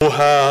Oh,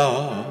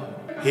 how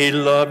he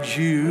loves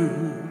you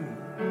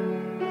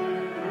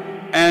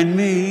and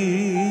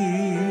me.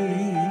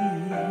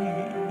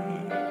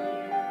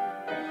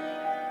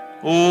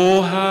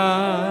 Oh,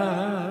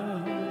 how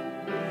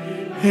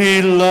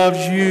he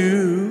loves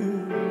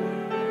you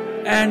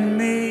and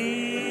me.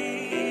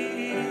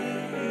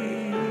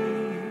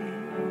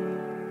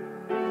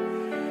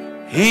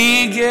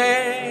 He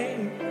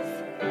gave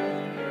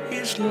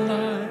his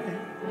life.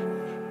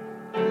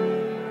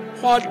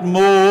 What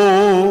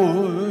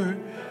more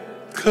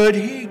could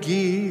he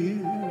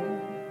give?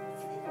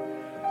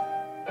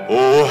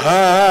 Oh,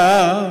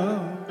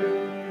 how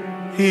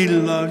he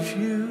loves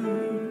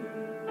you.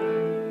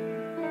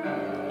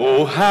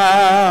 Oh,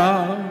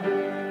 how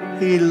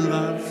he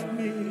loves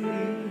me.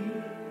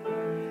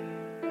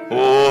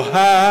 Oh,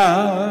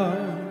 how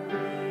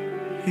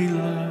he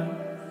loves.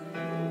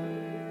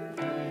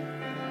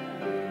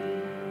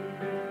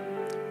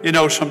 You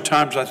know,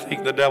 sometimes I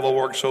think the devil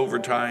works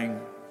overtime,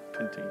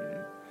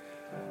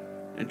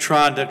 and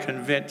trying to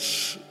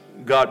convince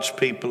God's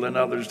people and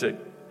others that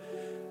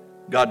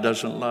God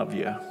doesn't love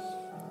you.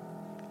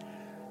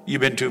 You've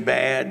been too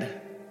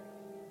bad.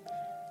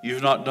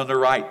 You've not done the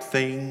right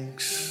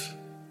things.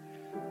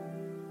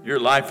 Your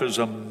life is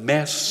a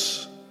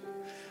mess.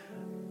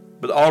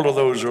 But all of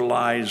those are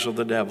lies of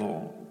the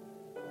devil.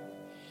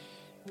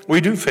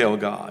 We do fail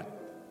God.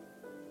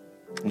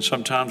 And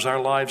sometimes our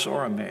lives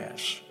are a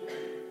mess.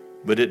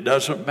 But it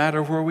doesn't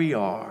matter where we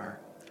are.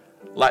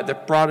 Like the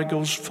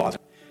prodigal's father,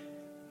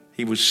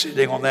 he was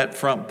sitting on that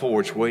front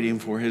porch waiting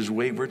for his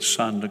wayward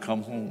son to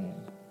come home.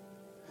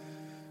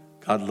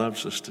 God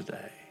loves us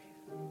today.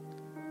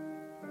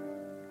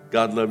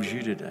 God loves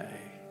you today.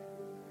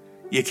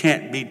 You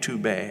can't be too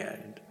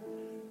bad.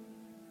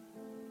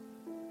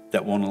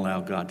 That won't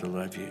allow God to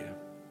love you.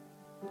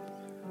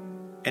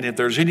 And if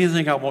there's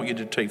anything I want you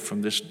to take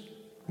from this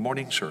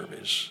morning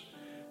service,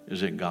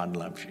 is that God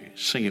loves you.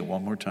 Sing it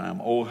one more time.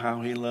 Oh,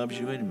 how he loves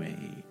you and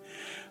me.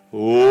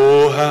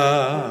 Oh,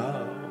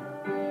 how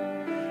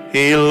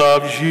he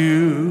loves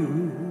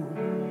you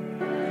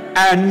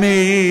and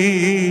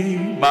me,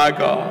 my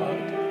God.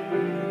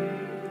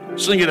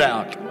 Sing it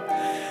out.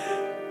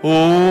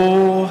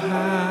 Oh,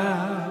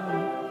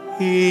 how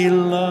he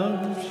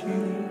loves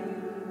you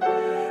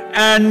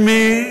and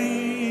me.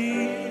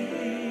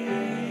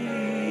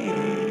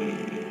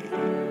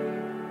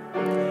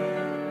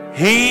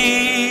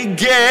 He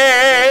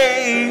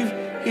gave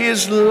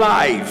his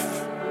life.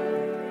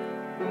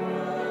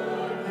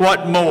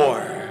 What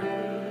more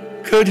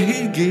could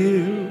he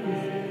give?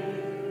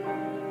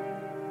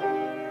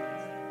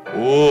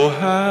 Oh,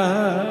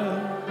 how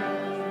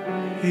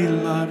he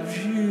loves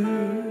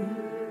you.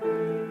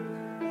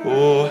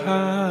 Oh,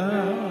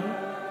 how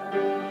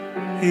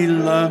he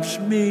loves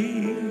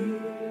me.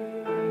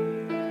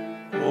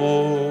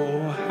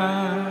 Oh,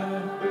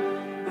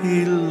 how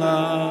he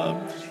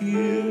loves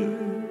you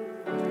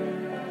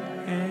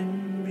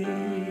and me.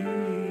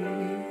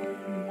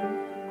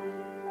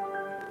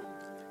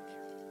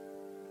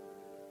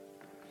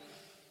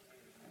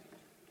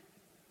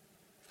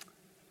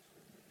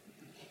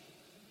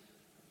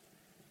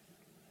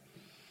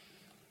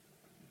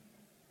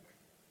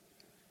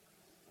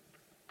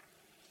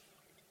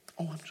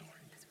 Oh, I'm sorry.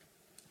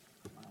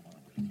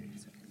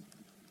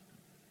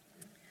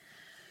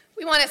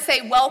 We want to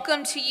say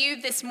welcome to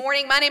you this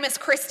morning. My name is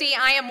Christy.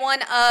 I am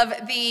one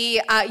of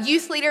the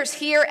youth leaders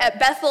here at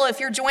Bethel. If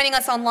you're joining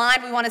us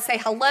online, we want to say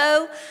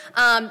hello.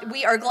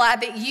 We are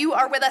glad that you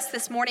are with us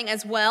this morning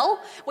as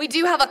well. We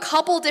do have a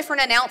couple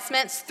different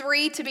announcements,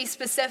 3 to be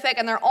specific,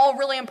 and they're all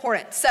really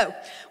important. So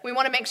we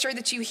want to make sure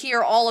that you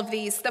hear all of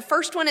these. The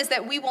first one is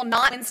that we will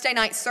not Wednesday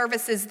night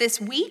services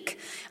this week.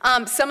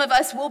 Some of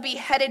us will be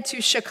headed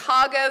to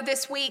Chicago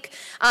this week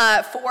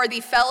for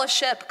the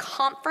fellowship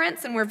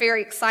conference, and we're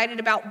very excited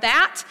about that.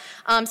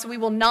 So we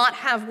will not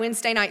have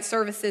Wednesday night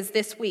services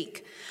this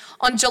week.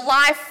 On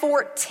July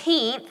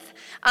 14th,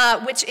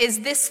 which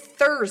is this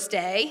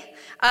Thursday,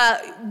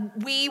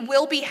 we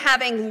will be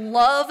having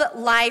Love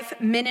Life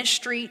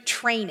Ministry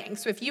training.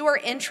 So if you are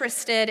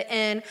interested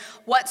in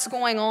what's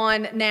going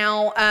on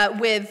now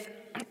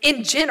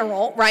in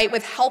general, right,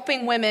 with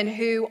helping women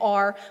who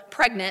are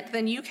pregnant,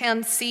 then you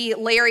can see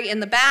Larry in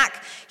the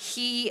back.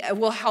 He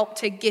will help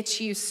to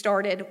get you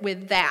started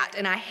with that.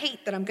 And I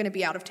hate that I'm going to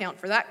be out of town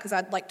for that because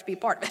I'd like to be a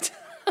part of it.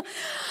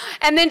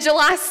 And then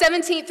July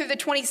 17th through the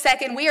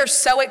 22nd, we are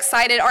so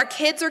excited. Our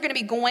kids are going to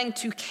be going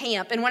to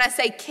camp. And when I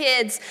say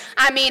kids,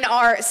 I mean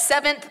our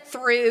 7th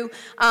through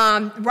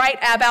right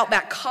about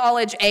that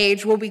college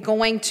age will be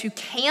going to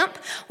camp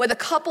with a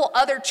couple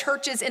other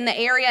churches in the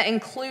area,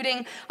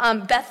 including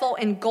Bethel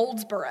and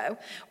Goldsboro.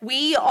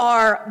 We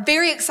are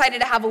very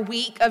excited to have a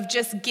week of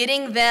just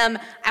getting them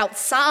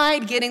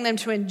outside, getting them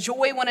to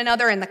enjoy one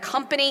another and the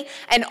company,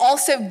 and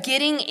also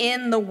getting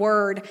in the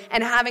Word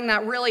and having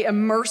that really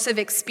immersive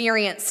experience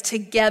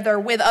together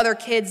with other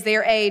kids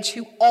their age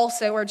who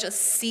also are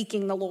just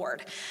seeking the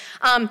Lord.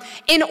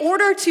 In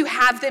order to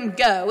have them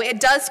go,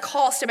 it does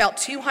cost about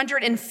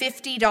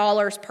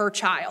 $250 per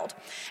child.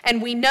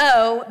 And we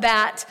know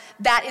that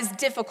that is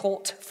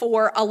difficult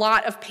for a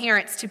lot of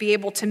parents to be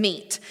able to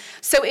meet.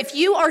 So if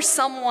you are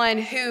someone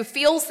who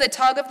feels the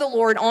tug of the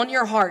Lord on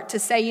your heart to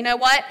say, you know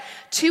what,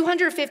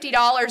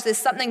 $250 is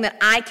something that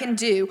I can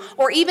do,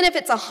 or even if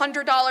it's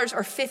 $100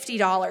 or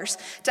 $50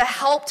 to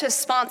help to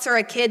sponsor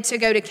a kid to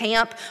go to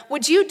camp,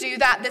 would you do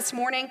that this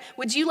morning?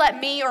 Would you let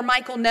me or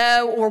Michael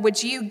know, or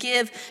would you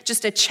give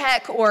just a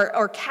check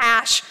or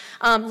cash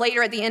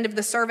later at the end of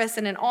the service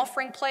in an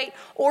offering plate?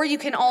 Or you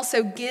can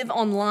also give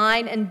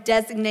online and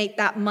designate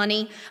that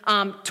money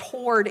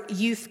toward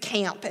youth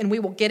camp, and we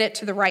will get it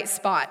to the right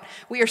spot.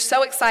 We are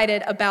so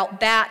excited about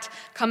that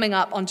coming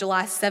up on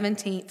July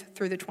 17th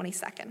through the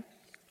 22nd.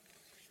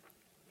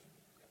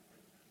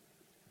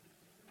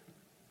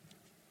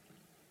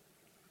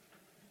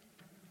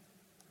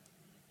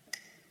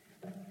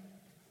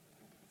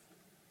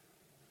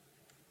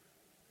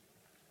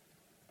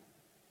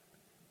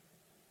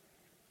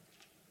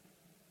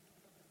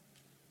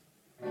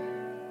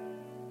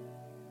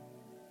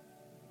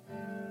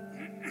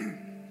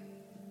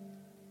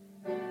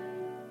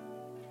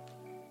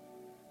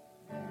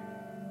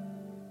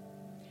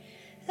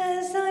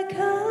 As I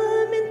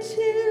come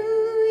into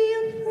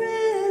your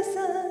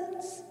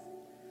presence,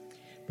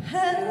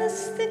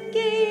 past the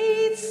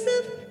gates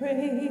of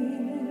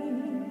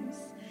praise,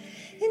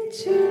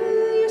 into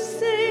your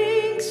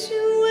sanctuary,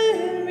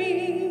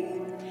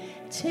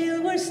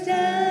 till we're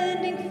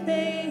standing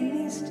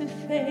face to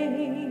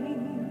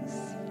face,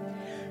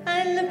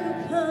 I look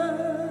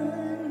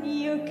upon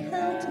your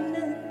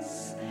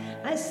countenance,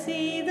 I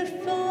see the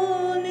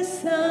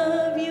fullness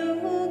of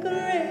your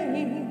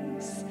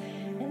grace,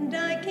 and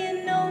I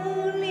can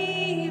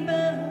only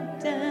bow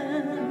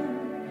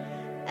down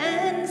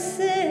and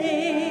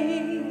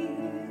say,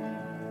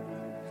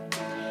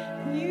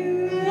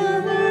 you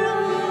are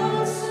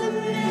awesome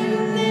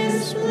in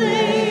this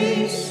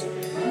place,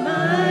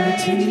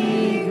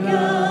 mighty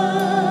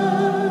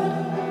God.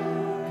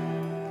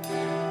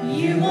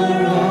 You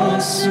are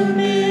awesome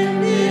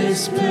in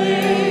this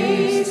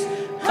place,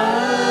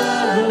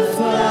 our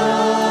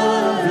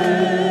Father.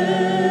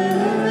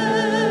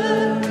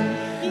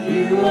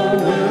 You are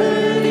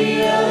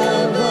worthy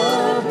of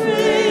our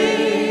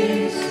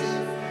praise.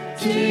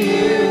 To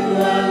you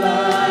our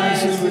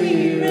lives we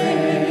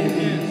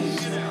raise.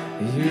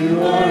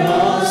 You are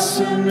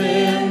awesome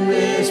in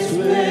this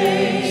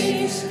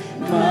place,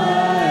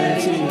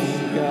 mighty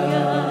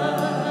God.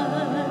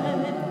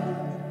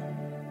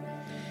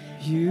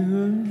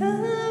 You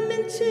come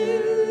into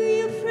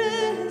your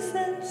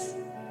presence,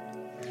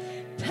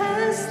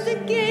 past the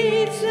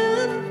gates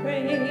of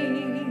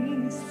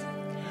praise,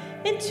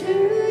 into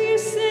your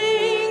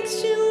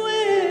sanctuary,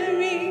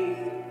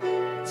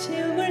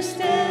 till we're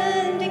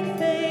standing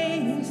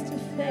face to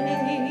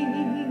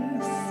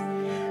face.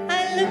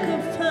 I look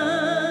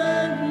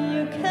upon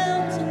your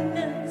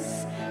countenance,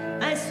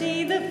 I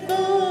see the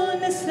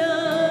fullness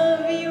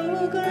of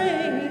your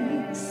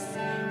grace,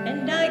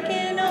 and I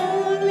can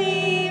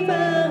only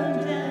bow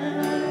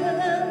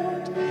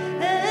down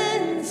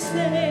and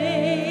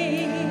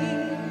say,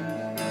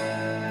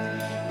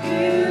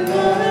 you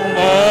are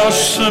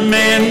Awesome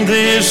in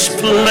this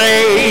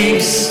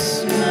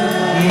place,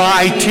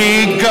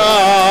 mighty God.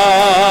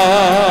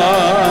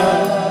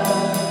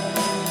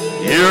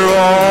 You're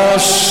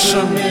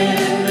awesome,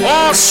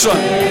 awesome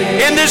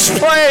in this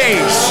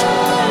place,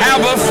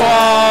 Abba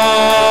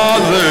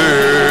Father.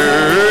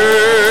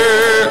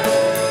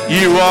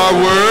 You are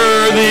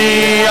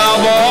worthy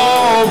of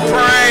all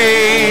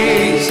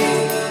praise.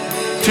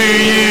 To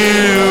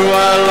you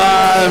our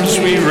lives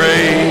we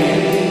raise.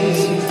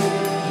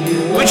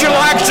 Would you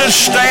like to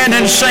stand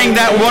and sing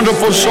that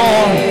wonderful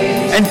song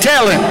and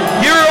tell him,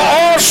 you're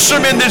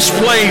awesome in this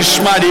place,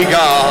 mighty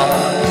God.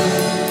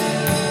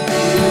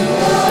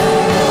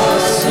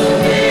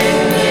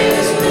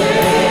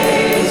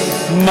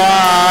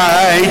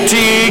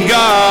 Mighty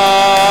God,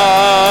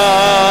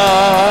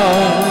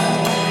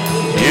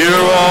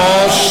 you're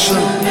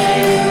awesome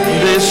in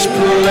this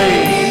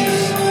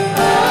place,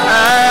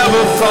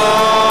 Abba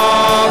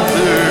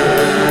Father.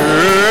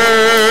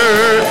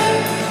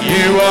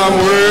 You are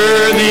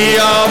worthy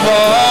of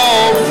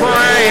all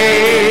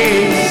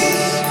praise.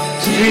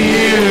 To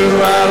you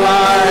our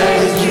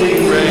lives we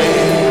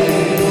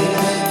raise.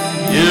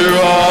 You're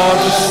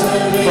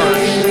awesome,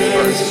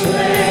 first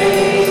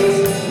place,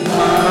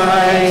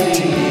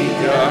 mighty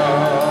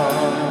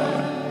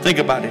God. Think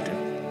about it.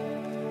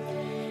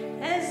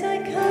 as I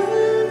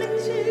come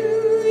into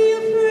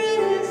your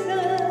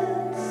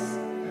presence,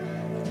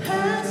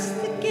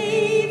 past the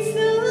gates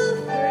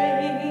of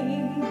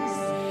praise,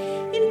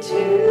 into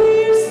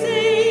your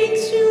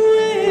sanctuary,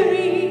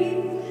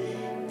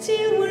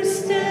 till we're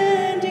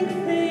standing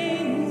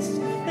face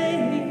to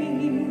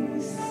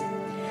face.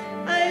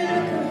 I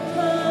look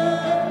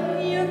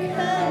upon your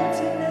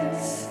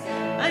countenance,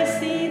 I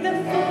see the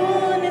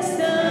fullness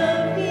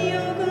of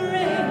your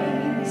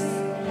grace,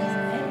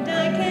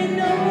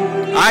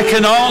 I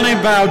can only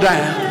bow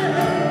down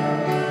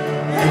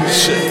and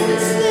sing.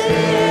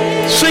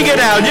 Sing it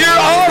out. You're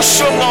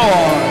awesome,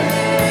 Lord.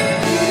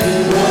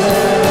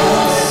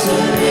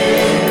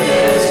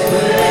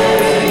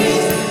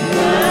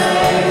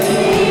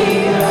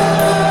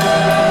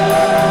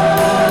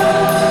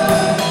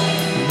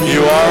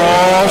 You are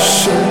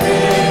awesome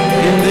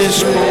in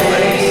this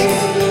place.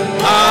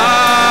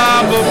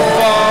 Abba,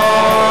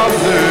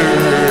 Father.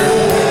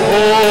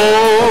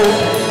 Oh,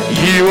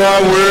 you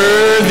are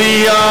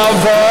worthy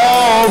of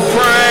all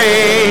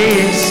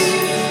praise.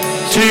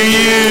 To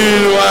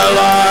you our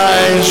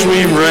lives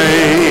we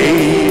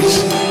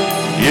raise.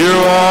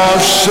 You're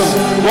awesome.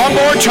 One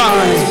more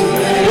time.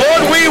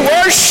 Lord, we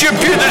worship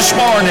you this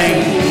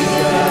morning.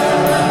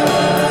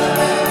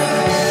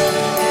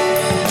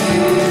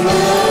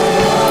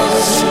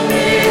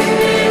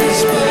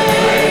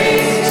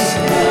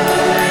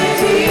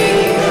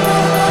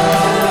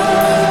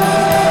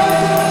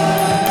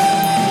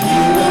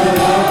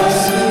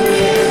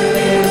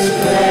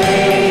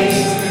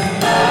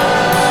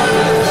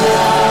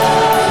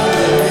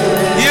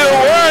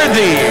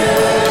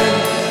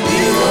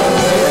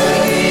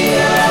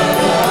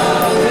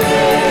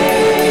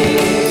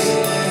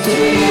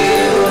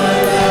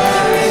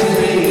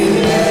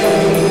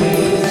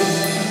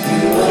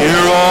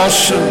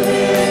 Awesome.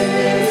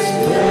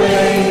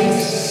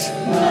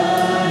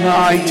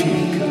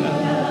 Mighty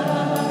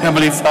God.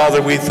 Heavenly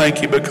Father, we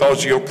thank you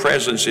because your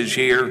presence is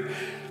here.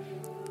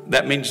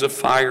 That means the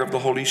fire of the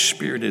Holy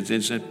Spirit is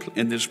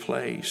in this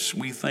place.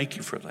 We thank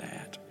you for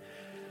that.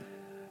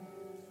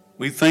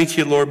 We thank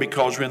you, Lord,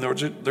 because when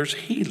there's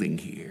healing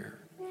here.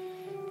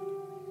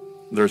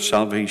 There's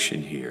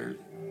salvation here.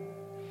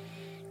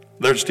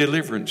 There's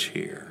deliverance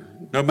here.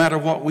 No matter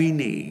what we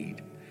need.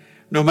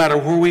 No matter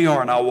where we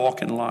are in our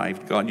walk in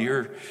life, God,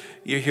 you're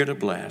here to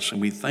bless,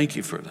 and we thank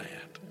you for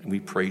that, and we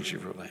praise you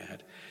for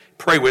that.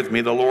 Pray with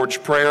me the Lord's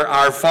Prayer.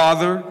 Our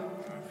Father,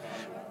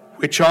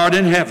 which art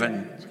in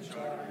heaven,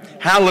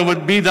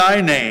 hallowed be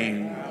thy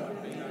name.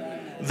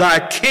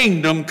 Thy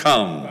kingdom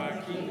come,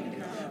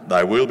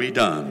 thy will be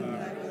done,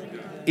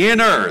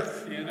 in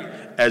earth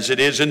as it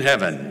is in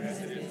heaven.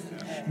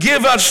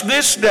 Give us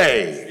this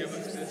day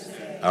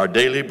our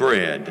daily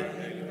bread,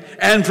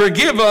 and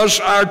forgive us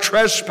our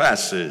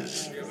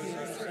trespasses,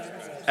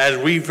 as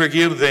we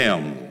forgive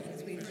them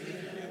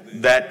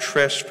that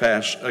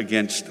trespass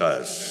against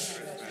us.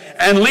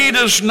 And lead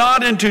us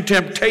not into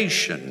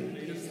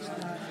temptation,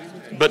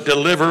 but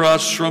deliver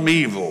us from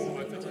evil.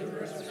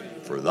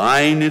 For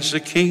thine is the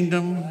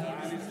kingdom,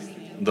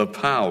 the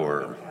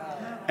power,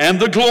 and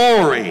the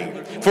glory,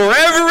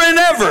 forever and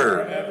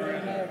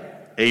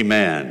ever.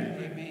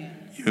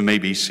 Amen. You may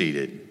be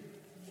seated.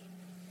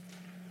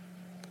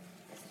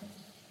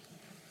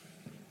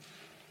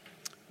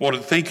 I want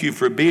to thank you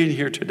for being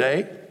here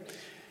today.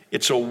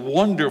 It's a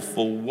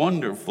wonderful,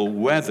 wonderful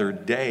weather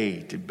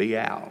day to be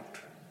out.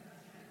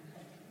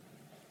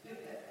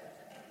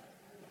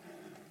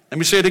 Let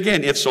me say it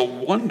again. It's a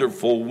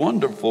wonderful,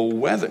 wonderful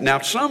weather. Now,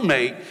 some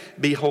may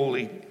be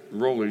holy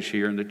rollers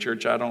here in the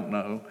church. I don't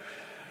know.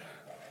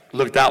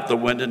 Looked out the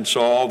window and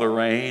saw all the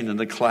rain and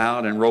the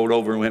cloud and rolled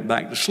over and went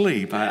back to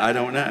sleep. I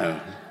don't know.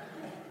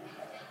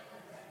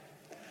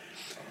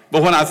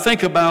 But when I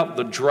think about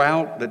the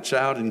drought that's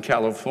out in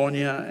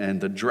California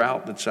and the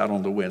drought that's out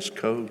on the West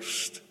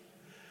Coast,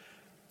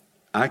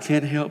 I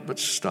can't help but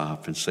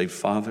stop and say,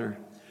 Father,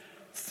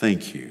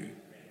 thank you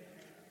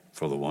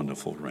for the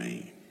wonderful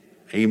rain.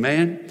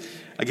 Amen.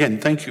 Again,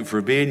 thank you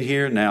for being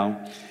here.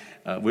 Now,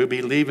 we'll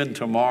be leaving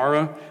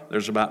tomorrow.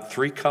 There's about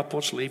 3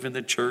 couples leaving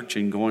the church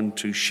and going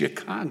to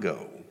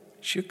Chicago.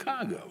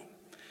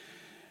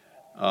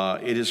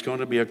 It is going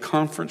to be a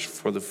conference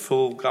for the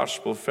Full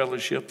Gospel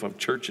Fellowship of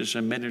Churches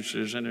and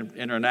Ministers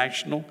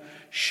International,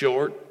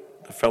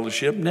 short, the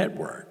Fellowship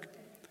Network.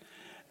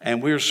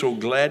 And we're so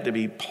glad to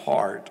be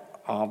part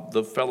of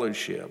the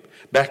fellowship.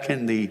 Back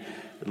in the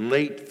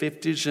late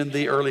 50s and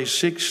the early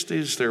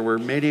 60s, there were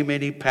many,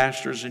 many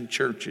pastors and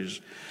churches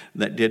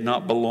that did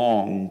not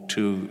belong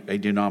to a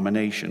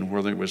denomination,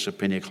 whether it was a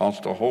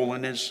Pentecostal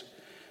Holiness,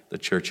 the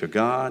Church of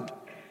God,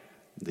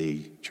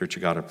 the Church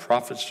of God of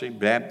Prophecy,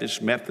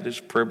 Baptist,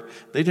 Methodist,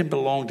 they didn't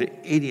belong to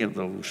any of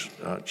those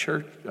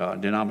church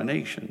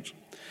denominations.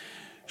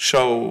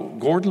 So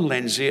Gordon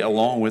Lindsay,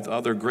 along with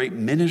other great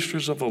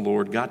ministers of the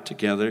Lord, got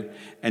together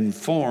and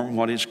formed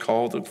what is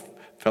called the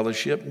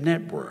Fellowship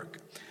Network.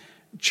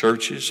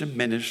 Churches and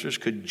ministers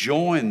could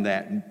join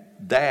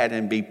that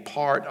and be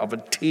part of a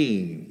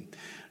team,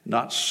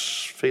 not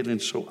feeling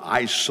so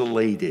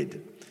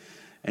isolated.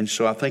 And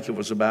so I think it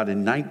was about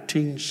in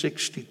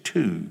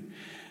 1962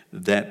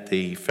 that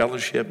the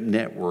Fellowship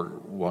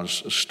Network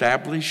was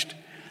established,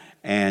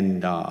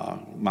 and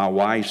my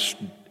wife's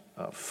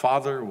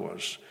father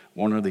was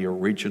one of the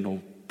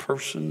original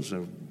persons,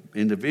 of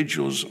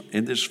individuals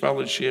in this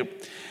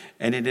fellowship,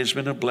 and it has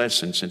been a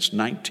blessing since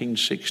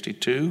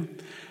 1962.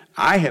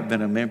 I have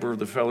been a member of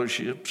the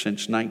fellowship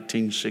since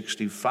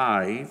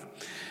 1965,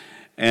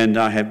 and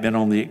I have been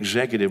on the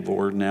executive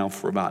board now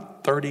for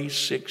about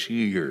 36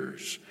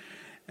 years.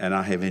 and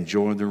I have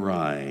enjoyed the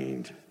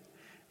ride.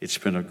 It's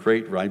been a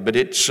great ride, but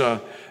it's a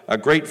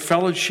great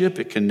fellowship.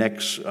 It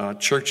connects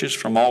churches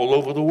from all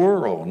over the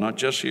world, not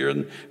just here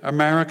in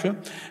America.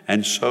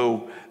 And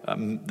so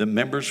the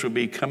members will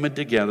be coming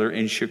together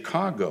in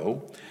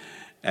Chicago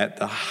at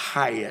the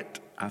Hyatt,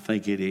 I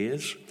think it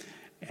is.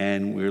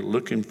 And we're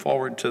looking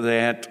forward to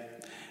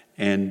that.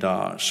 And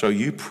so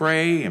you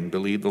pray and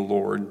believe the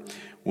Lord.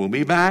 We'll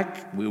be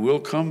back. We will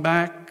come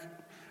back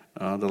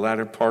the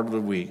latter part of the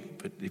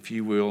week. But if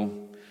you will,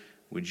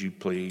 would you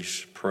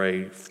please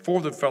pray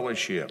for the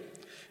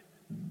fellowship?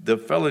 The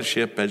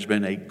fellowship has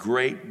been a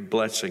great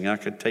blessing. I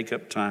could take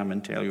up time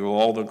and tell you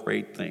all the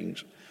great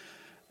things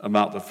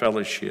about the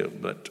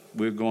fellowship, but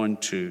we're going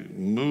to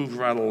move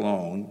right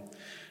along.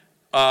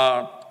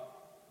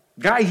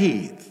 Guy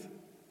Heath.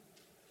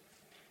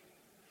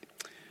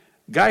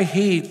 Guy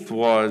Heath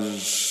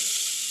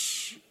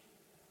was,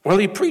 well,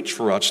 he preached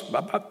for us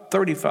about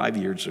 35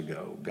 years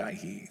ago, Guy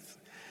Heath.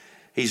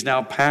 He's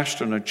now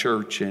pastoring a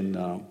church in,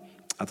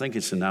 I think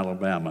it's in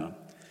Alabama.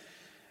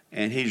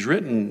 And he's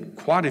written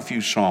quite a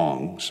few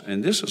songs.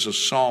 And this is a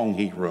song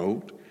he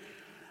wrote.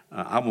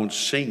 I won't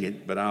sing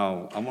it, but I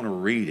want to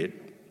read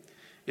it.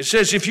 It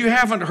says, if you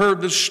haven't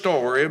heard the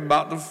story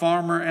about the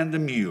farmer and the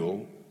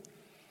mule,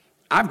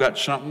 I've got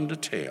something to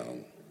tell.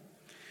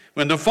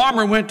 When the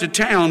farmer went to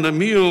town, the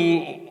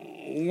mule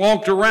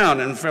walked around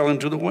and fell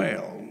into the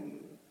well.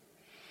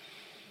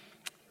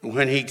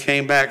 When he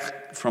came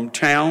back from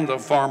town, the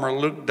farmer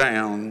looked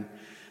down.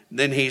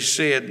 Then he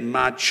said,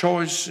 my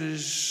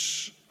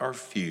choices are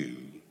few.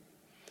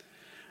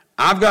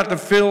 I've got to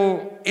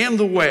fill in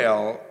the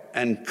well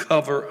and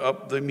cover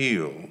up the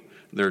mule.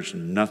 There's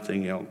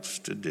nothing else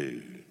to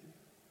do.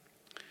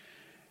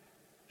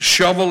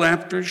 Shovel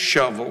after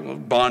shovel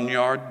of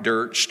barnyard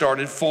dirt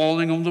started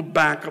falling on the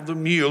back of the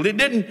mule. It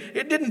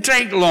didn't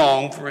take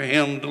long for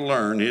him to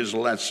learn his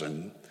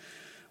lesson.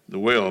 The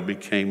well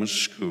became a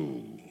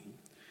school.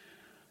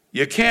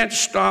 You can't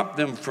stop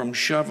them from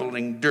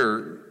shoveling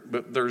dirt,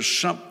 but there's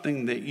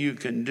something that you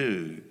can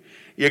do.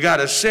 You got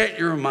to set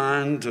your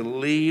mind to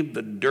leave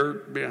the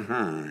dirt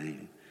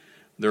behind.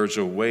 There's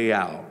a way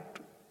out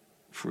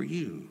for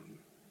you.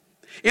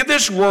 In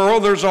this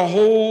world, there's a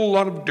whole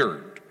lot of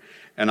dirt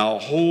and a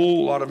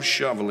whole lot of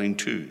shoveling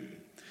too.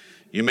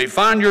 You may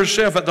find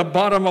yourself at the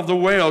bottom of the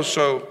well,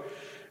 so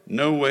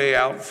no way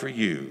out for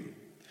you.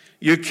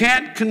 You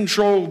can't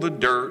control the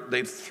dirt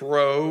they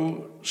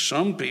throw.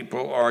 Some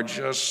people are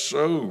just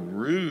so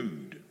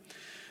rude.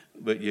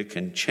 But you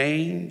can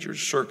change your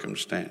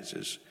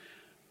circumstances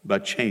by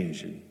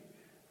changing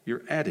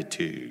your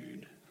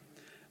attitude.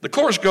 The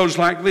chorus goes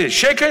like this.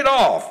 Shake it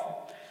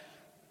off.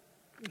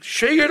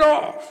 Shake it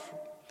off.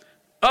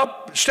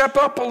 Step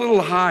up a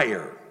little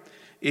higher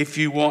if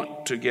you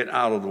want to get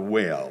out of the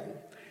well.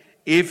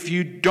 If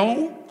you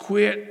don't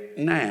quit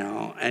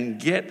now and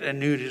get a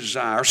new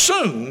desire,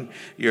 soon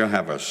you'll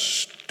have a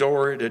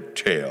story to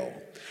tell.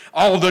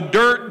 All the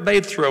dirt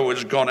they throw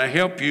is going to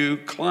help you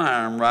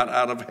climb right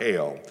out of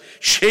hell.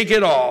 Shake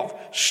it off.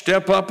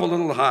 Step up a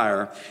little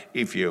higher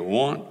if you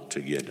want to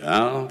get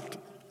out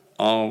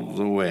of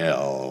the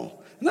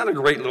well. Isn't that a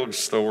great little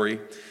story?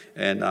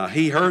 And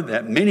he heard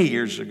that many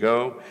years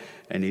ago,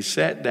 and he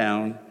sat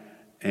down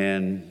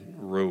and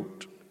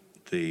wrote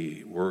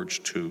the words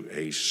to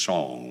a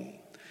song.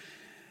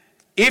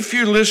 If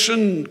you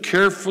listen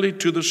carefully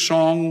to the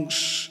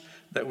songs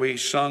that we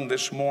sung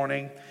this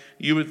morning,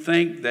 you would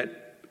think that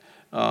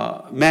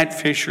Matt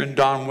Fisher and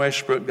Don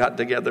Westbrook got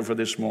together for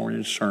this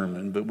morning's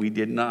sermon, but we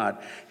did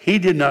not. He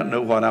did not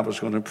know what I was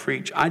going to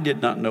preach. I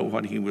did not know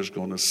what he was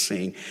going to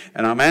sing.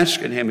 And I'm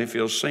asking him if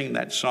he'll sing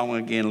that song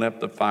again, Let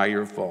the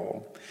Fire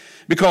Fall.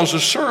 Because the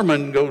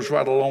sermon goes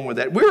right along with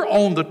that. We're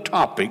on the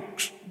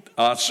topics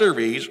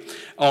series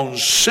on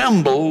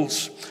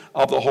symbols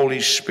of the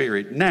Holy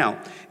Spirit. Now,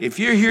 if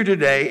you're here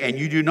today and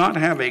you do not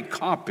have a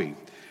copy,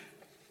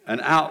 an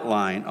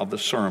outline of the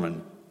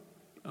sermon,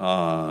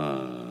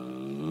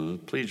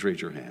 please raise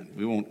your hand.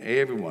 We want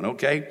everyone,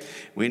 okay?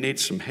 We need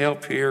some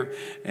help here,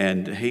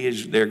 and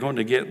they're going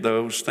to get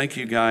those. Thank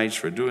you guys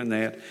for doing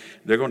that.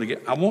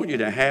 I want you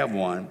to have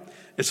one.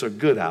 It's a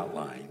good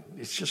outline.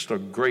 It's just a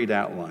great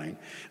outline.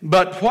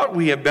 But what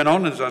we have been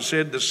on, as I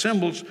said, the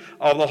symbols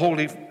of the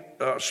Holy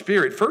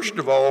Spirit. First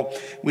of all,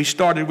 we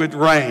started with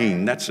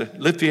rain.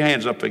 Lift your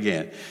hands up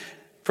again.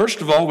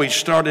 First of all, we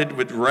started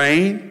with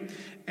rain,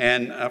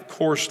 and of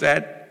course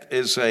that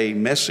is a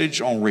message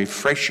on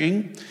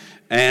refreshing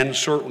and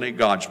certainly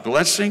God's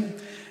blessing.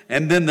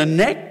 And then the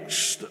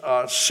next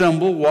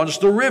symbol was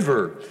the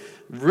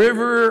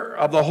river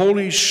of the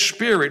Holy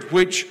Spirit,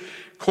 which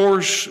of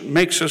course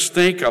makes us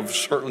think of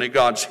certainly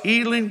God's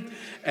healing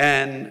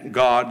and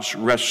God's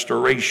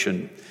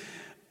restoration.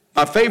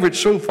 My favorite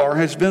so far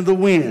has been the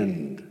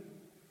wind,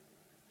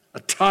 a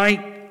type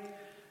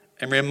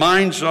and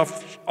reminds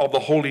us of the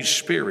Holy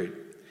Spirit.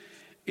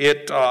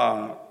 It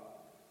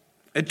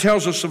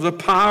tells us of the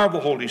power of the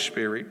Holy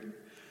Spirit,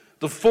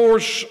 the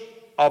force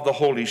of the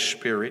Holy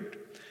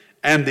Spirit,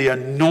 and the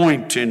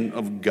anointing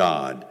of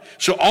God.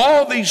 So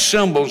all these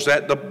symbols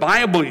that the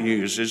Bible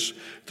uses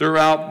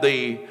throughout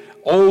the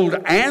Old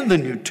and the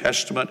New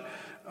Testament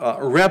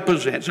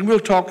represents, and we'll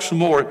talk some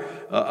more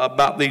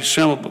about these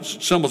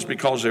symbols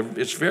because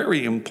it's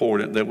very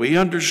important that we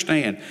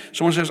understand.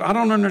 Someone says, I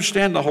don't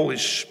understand the Holy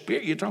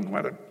Spirit. You're talking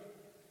about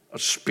a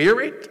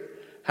spirit?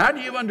 How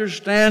do you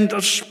understand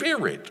a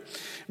spirit?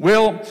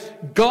 Well,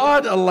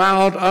 God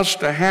allowed us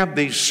to have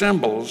these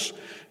symbols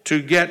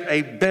to get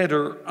a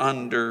better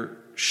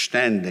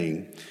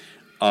understanding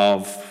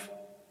of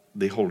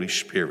the Holy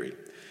Spirit.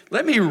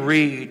 Let me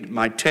read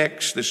my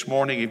text this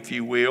morning, if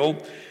you will.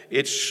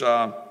 It's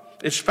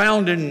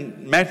found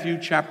in Matthew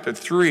chapter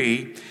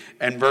 3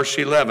 and verse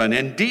 11.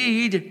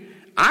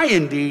 I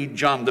indeed,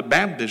 John the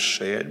Baptist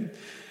said,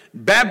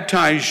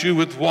 baptize you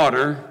with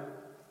water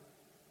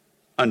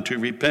unto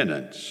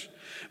repentance.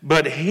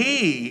 But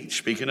he,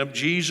 speaking of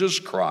Jesus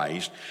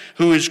Christ,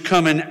 who is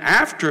coming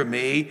after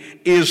me,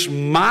 is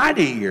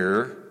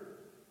mightier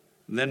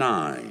than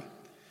I,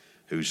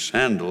 whose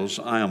sandals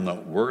I am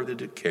not worthy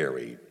to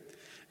carry.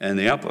 And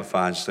the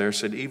Amplified there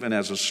said, even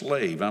as a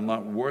slave, I'm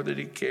not worthy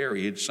to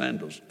carry his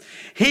sandals.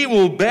 He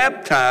will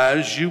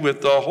baptize you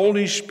with the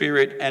Holy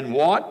Spirit and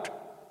what?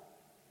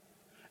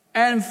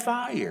 And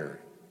fire.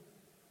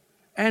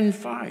 And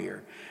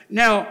fire.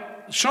 Now,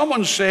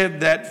 someone said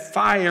that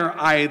fire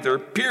either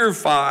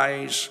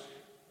purifies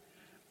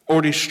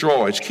or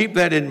destroys. Keep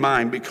that in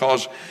mind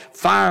because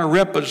fire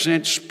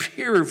represents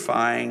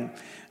purifying,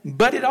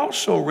 but it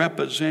also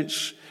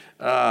represents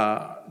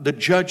the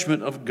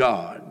judgment of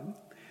God.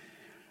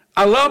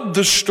 I love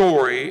the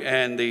story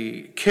and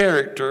the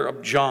character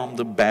of John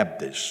the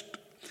Baptist.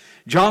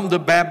 John the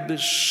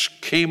Baptist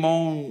came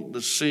on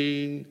the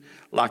scene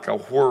like a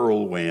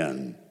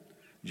whirlwind.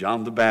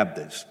 John the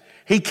Baptist.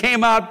 He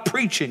came out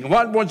preaching.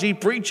 What was he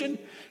preaching?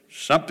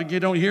 Something you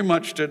don't hear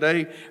much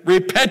today.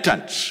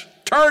 Repentance.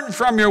 Turn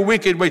from your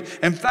wicked ways.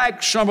 In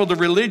fact, some of the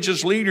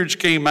religious leaders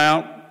came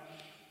out.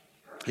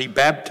 He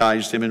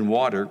baptized them in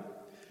water.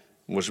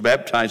 Was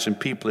baptizing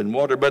people in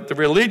water. But the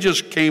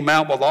religious came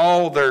out with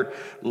all their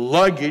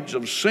luggage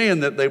of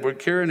sin that they were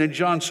carrying. And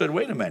John said,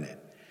 wait a minute.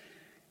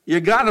 You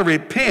got to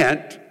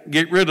repent,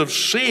 get rid of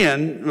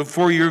sin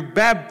before you're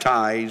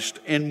baptized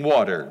in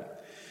water.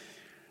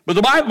 But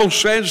the Bible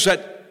says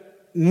that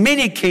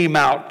many came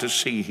out to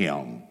see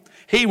him.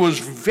 He was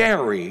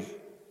very,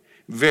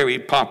 very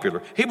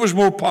popular. He was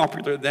more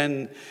popular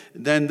than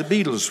the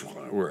Beatles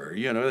were.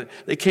 You know,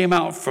 they came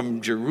out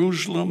from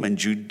Jerusalem and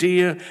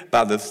Judea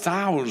by the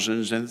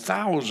thousands and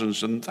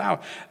thousands and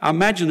thousands. I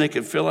imagine they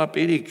could fill up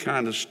any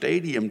kind of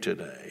stadium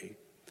today.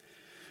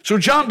 So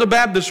John the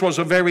Baptist was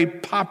a very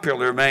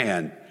popular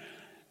man,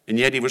 and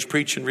yet he was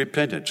preaching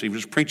repentance. He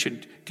was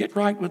preaching, get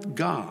right with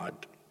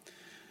God.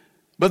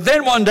 But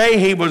then one day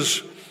he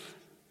was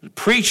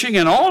preaching,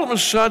 and all of a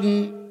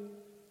sudden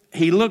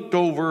he looked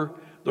over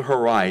the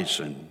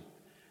horizon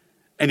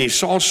and he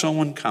saw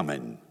someone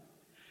coming,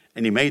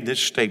 and he made this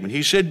statement.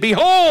 He said,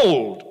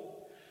 behold.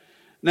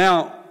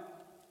 Now,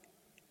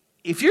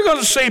 if you're going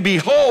to say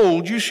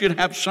behold, you should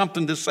have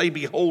something to say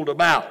behold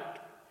about.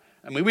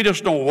 I mean, we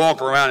just don't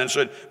walk around and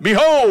say,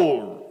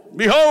 behold,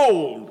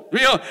 behold,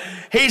 behold.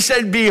 He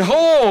said,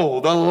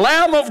 behold, the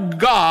Lamb of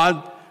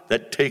God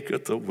that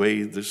taketh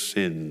away the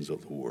sins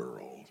of the world.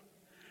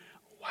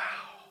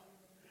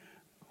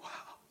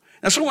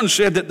 Now, someone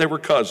said that they were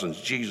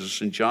cousins,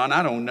 Jesus and John.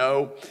 I don't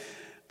know,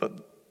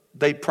 but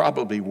they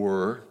probably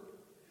were.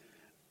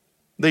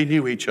 They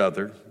knew each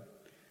other.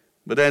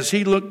 But as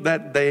he looked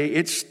that day,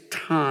 it's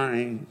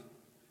time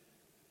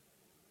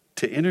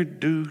to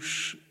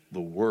introduce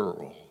the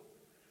world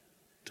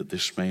to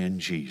this man,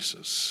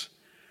 Jesus.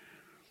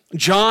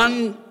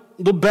 John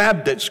the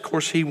Baptist, of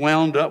course, he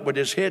wound up with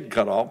his head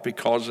cut off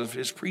because of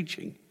his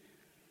preaching.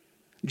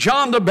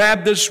 John the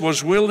Baptist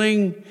was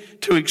willing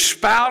to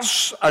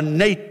espouse a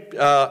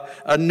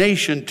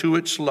nation to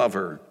its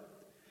lover,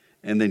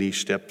 and then he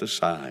stepped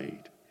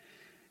aside.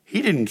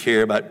 He didn't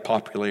care about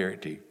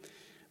popularity,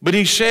 but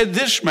he said,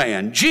 this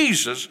man,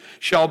 Jesus,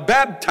 shall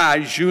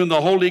baptize you in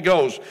the Holy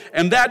Ghost.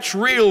 And that's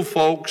real,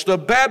 folks, the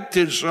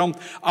baptism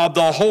of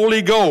the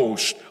Holy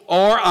Ghost,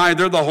 or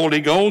either the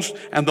Holy Ghost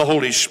and the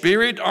Holy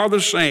Spirit are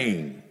the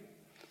same.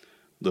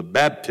 The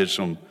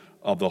baptism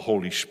of the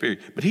Holy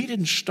Spirit. But he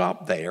didn't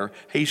stop there.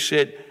 He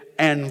said,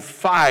 and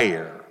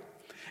fire.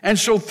 And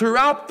so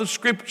throughout the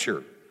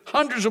scripture,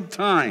 hundreds of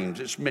times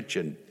it's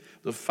mentioned,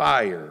 the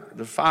fire,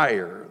 the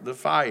fire, the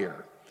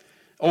fire.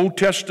 Old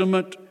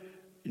Testament,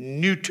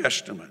 New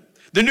Testament.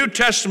 The New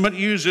Testament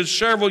uses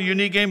several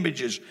unique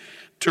images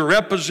to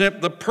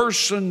represent the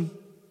person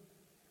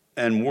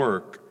and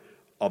work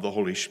of the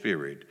Holy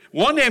Spirit.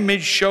 One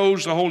image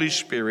shows the Holy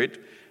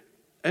Spirit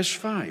as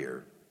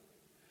fire.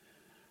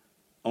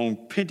 On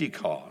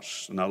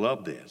Pentecost, and I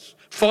love this,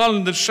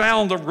 following the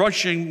sound of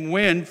rushing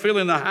wind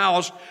filling the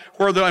house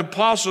where the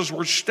apostles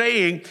were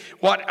staying,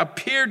 what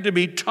appeared to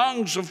be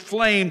tongues of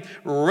flame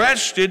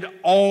rested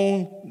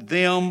on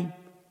them,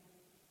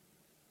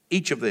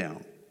 each of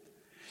them.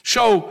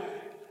 So,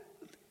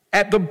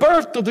 at the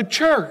birth of the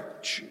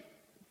church,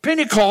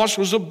 Pentecost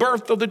was the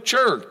birth of the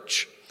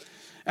church.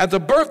 At the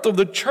birth of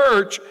the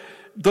church,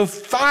 the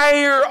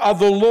fire of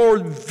the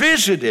Lord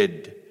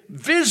visited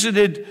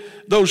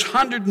those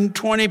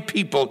 120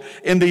 people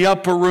in the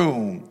upper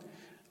room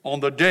on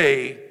the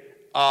day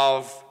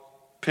of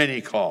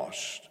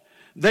Pentecost.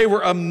 They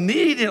were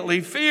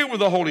immediately filled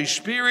with the Holy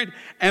Spirit,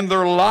 and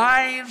their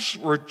lives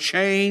were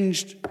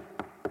changed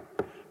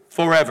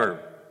forever.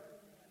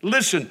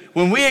 Listen,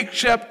 when we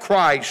accept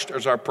Christ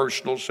as our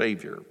personal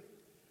Savior,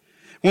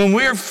 when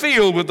we're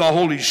filled with the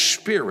Holy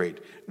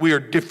Spirit, we are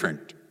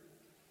different.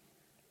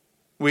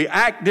 We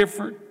act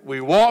different, we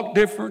walk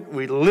different,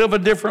 we live a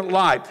different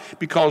life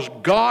because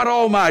God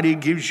Almighty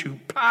gives you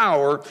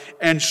power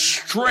and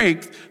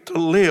strength to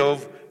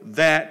live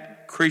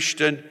that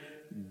Christian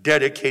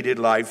dedicated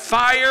life.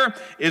 Fire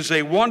is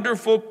a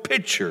wonderful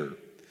picture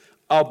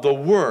of the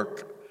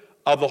work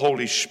of the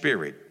Holy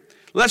Spirit.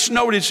 Let's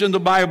notice in the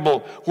Bible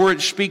where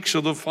it speaks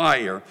of the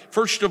fire.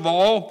 First of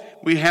all,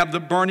 we have the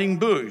burning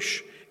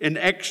bush in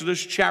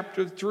Exodus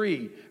chapter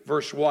 3,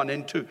 verse 1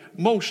 and 2.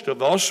 Most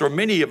of us, or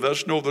many of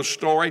us, know the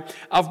story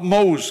of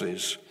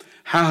Moses,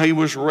 how he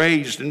was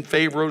raised in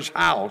Pharaoh's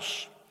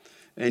house,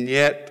 and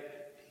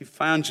yet he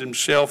finds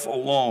himself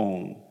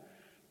alone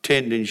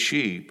tending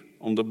sheep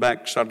on the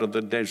backside of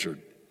the desert.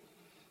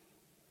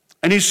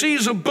 And he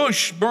sees a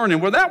bush burning.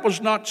 Well, that was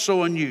not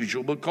so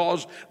unusual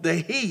because the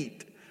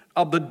heat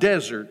of the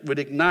desert would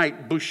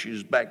ignite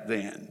bushes back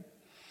then.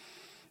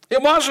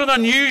 It wasn't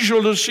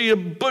unusual to see a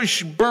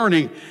bush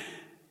burning,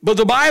 but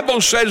the Bible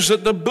says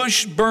that the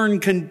bush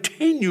burned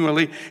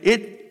continually.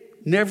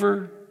 It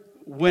never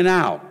went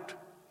out.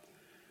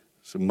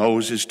 So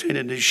Moses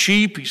tended the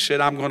sheep. He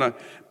said, I'm going to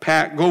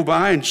go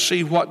by and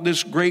see what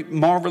this great,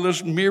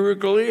 marvelous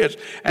miracle is.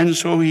 And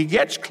so he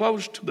gets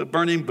close to the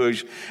burning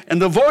bush,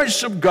 and the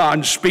voice of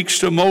God speaks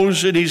to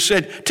Moses, and he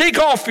said, take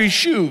off your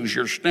shoes.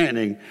 You're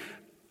standing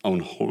on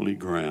holy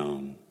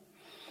ground.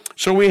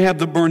 So we have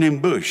the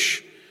burning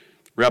bush,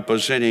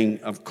 representing,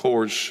 of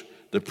course,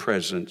 the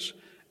presence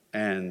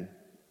and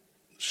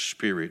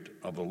Spirit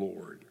of the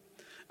Lord.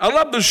 I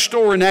love the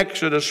story in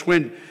Exodus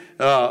when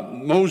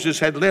Moses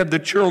had led the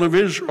children of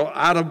Israel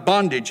out of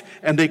bondage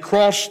and they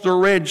crossed the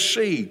Red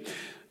Sea.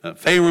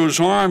 Pharaoh's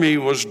army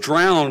was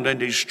drowned and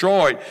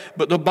destroyed.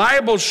 But the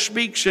Bible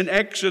speaks in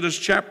Exodus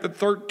chapter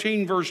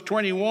 13, verse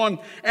 21,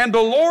 and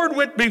the Lord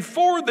went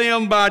before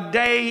them by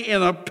day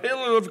in a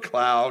pillar of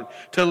cloud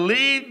to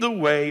lead the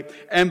way,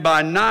 and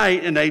by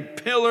night in a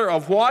pillar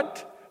of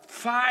what?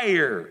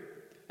 Fire.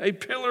 A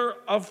pillar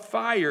of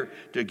fire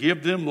to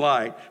give them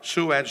light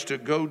so as to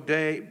go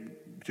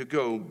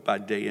by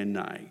day and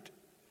night.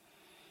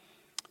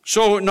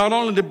 So not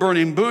only the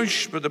burning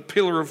bush, but the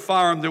pillar of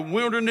fire in the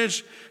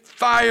wilderness,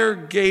 fire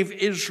gave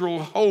Israel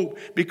hope,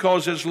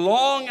 because as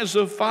long as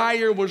the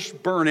fire was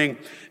burning,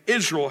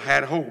 Israel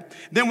had hope.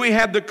 Then we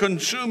have the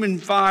consuming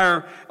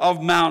fire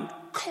of Mount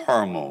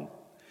Carmel.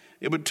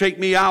 It would take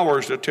me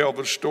hours to tell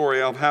the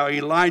story of how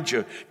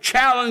Elijah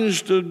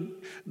challenged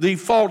the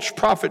false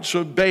prophets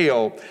of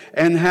Baal,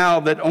 and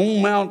how that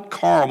on Mount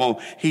Carmel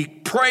he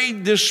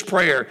prayed this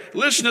prayer.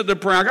 Listen to the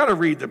prayer. I got to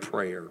read the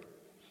prayer.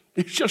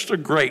 It's just a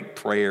great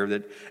prayer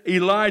that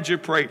Elijah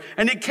prayed.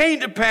 And it came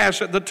to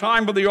pass at the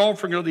time of the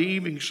offering of the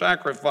evening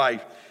sacrifice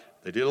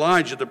that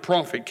Elijah the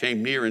prophet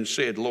came near and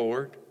said,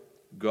 Lord,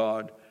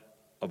 God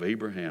of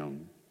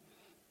Abraham,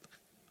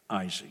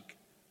 Isaac,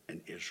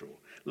 and Israel,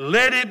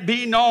 let it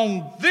be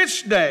known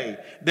this day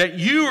that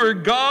you are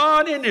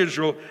God in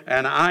Israel,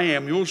 and I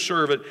am your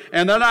servant,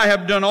 and that I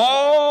have done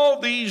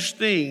all these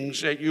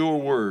things at your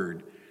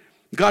word.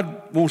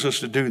 God wants us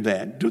to do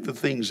that. Do the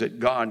things that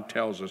God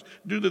tells us.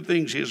 Do the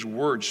things his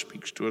word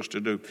speaks to us to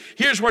do.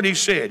 Here's what he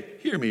said.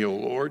 Hear me, O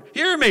Lord.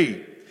 Hear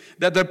me,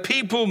 that the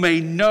people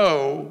may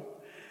know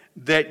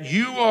that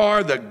you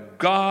are the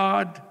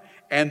God,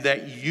 and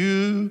that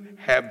you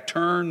have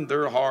turned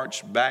their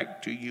hearts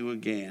back to you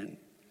again.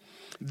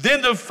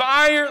 Then the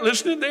fire,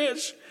 listen to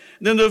this,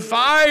 then the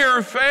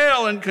fire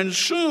fell and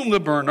consumed the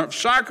burnt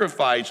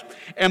sacrifice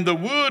and the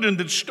wood and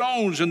the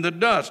stones and the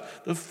dust.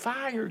 The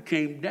fire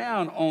came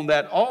down on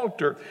that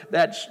altar,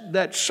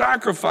 that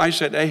sacrifice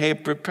that they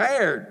had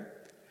prepared.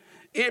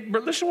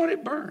 Listen what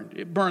it burned.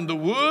 It burned the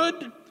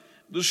wood,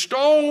 the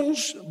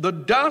stones, the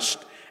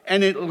dust,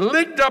 and it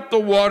licked up the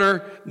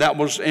water that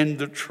was in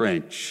the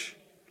trench.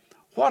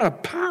 What a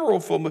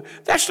powerful,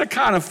 that's the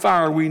kind of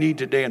fire we need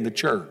today in the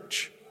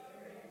church.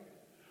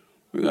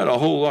 We got a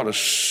whole lot of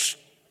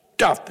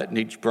stuff that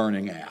needs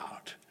burning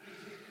out.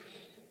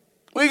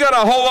 We got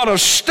a whole lot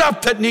of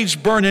stuff that needs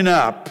burning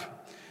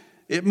up.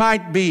 It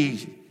might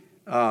be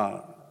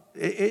a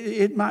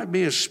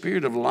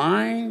spirit of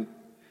lying.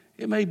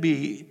 It may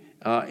be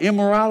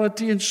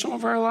immorality in some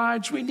of our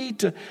lives. We need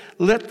to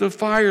let the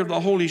fire of the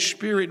Holy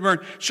Spirit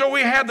burn. So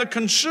we have the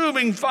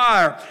consuming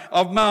fire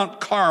of Mount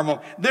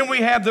Carmel. Then we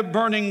have the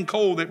burning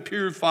coal that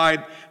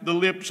purified the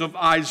lips of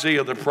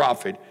Isaiah the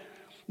prophet.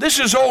 This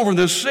is over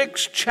the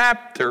 6th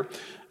chapter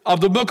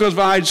of the book of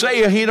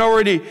Isaiah. He'd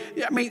already,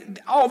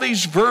 all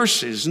these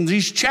verses and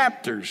these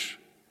chapters.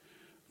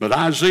 But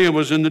Isaiah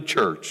was in the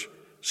church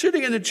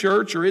sitting in the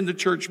church or in the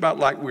church about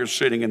like we're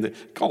sitting in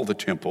called the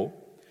temple.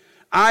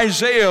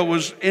 Isaiah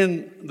was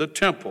in the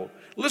temple.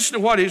 Listen to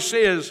what he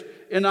says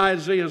in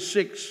Isaiah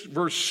 6,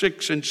 verse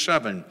 6 and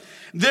 7.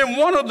 Then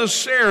one of the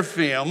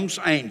seraphims,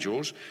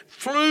 angels,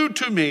 flew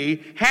to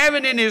me,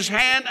 having in his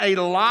hand a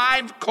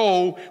live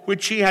coal,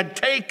 which he had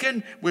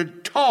taken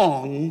with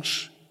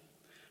tongs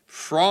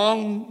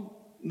from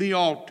the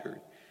altar.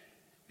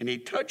 And he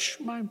touched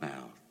my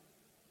mouth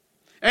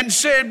and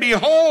said,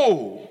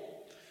 behold,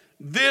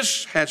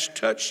 this has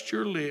touched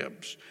your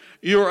lips.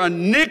 Your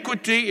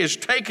iniquity is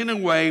taken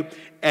away,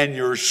 and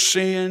your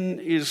sin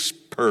is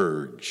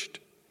purged.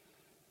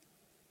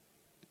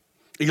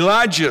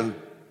 Elijah,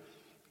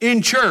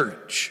 in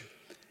church,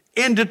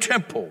 in the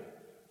temple,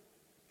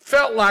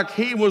 felt like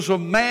he was a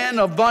man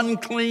of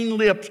unclean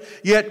lips,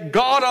 yet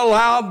God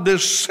allowed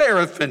this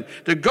seraphim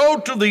to go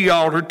to the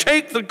altar,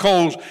 take the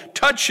coals,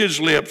 touch his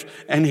lips,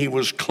 and he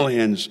was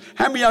cleansed.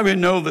 How many of you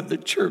know that the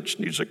church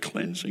needs a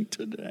cleansing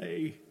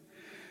today?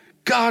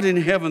 God in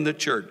heaven, the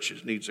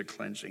church needs a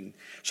cleansing.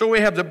 So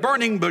we have the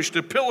burning bush,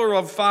 the pillar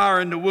of fire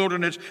in the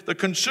wilderness, the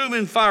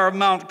consuming fire of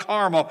Mount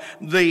Carmel,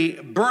 the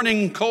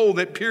burning coal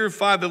that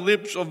purified the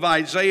lips of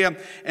Isaiah,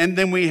 and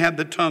then we have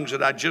the tongues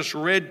that I just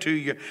read to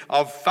you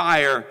of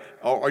fire,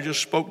 or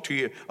just spoke to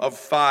you of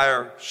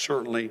fire,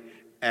 certainly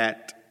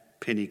at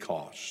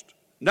Pentecost.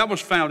 And that was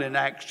found in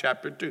Acts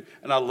chapter 2,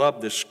 and I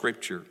love this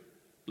scripture.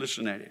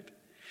 Listen at it.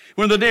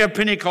 When the day of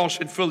Pentecost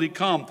had fully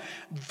come,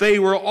 they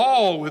were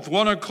all with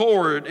one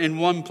accord in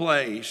one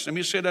place. Let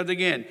me say that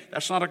again.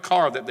 That's not a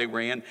car that they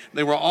were in.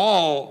 They were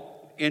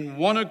all in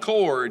one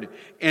accord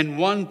in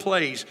one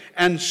place.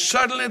 And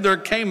suddenly there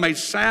came a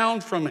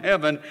sound from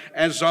heaven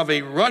as of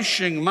a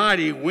rushing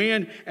mighty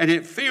wind, and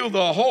it filled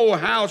the whole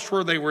house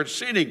where they were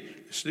sitting.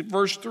 This is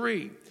verse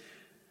 3.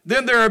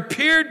 Then there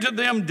appeared to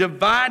them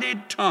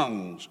divided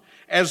tongues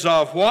as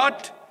of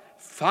what?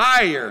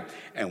 Fire,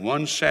 and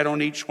one sat on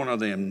each one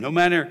of them. No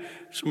matter,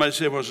 somebody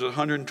said, was it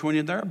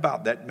 120? There are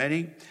about that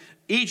many.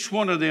 Each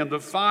one of them, the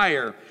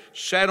fire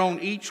sat on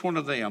each one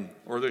of them,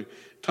 or the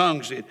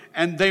tongues did.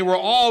 And they were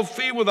all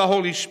filled with the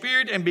Holy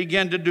Spirit and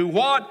began to do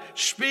what?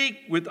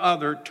 Speak with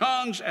other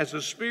tongues as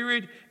the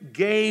Spirit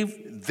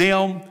gave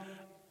them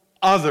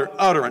other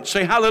utterance.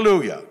 Say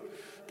hallelujah.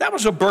 That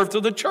was the birth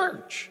of the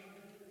church.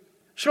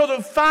 So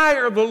the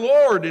fire of the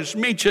Lord is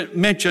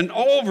mentioned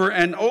over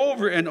and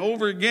over and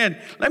over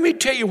again. Let me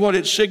tell you what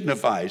it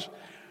signifies.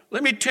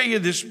 Let me tell you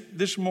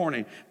this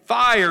morning.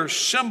 Fire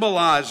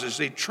symbolizes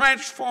the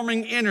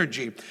transforming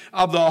energy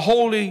of the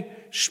Holy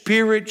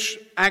Spirit's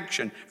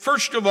action.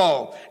 First of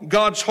all,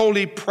 God's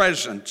holy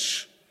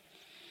presence.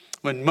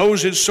 When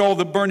Moses saw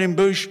the burning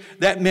bush,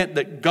 that meant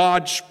that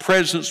God's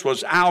presence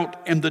was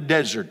out in the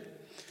desert.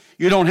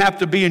 You don't have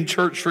to be in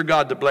church for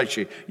God to bless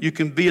you. You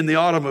can be in the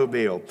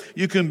automobile.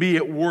 You can be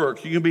at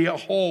work. You can be at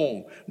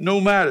home. No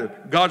matter,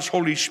 God's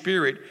Holy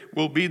Spirit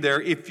will be there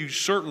if you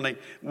certainly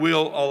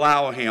will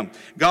allow Him.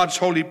 God's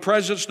holy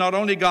presence, not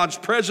only God's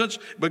presence,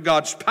 but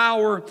God's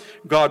power,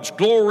 God's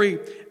glory,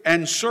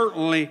 and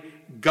certainly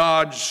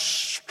God's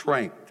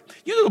strength.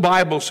 You know, the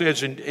Bible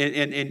says in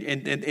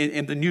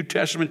the New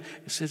Testament,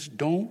 it says,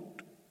 don't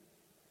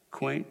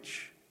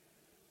quench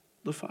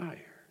the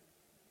fire.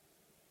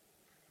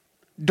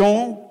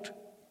 Don't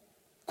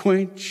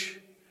quench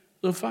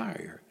the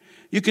fire.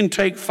 You can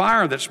take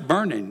fire that's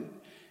burning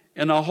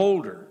in a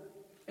holder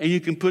and you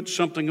can put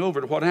something over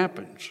it. What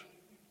happens?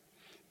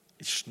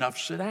 It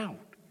snuffs it out.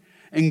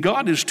 And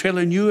God is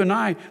telling you and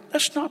I,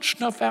 let's not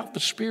snuff out the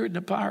Spirit and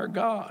the power of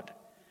God.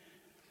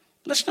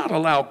 Let's not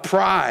allow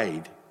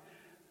pride.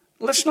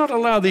 Let's not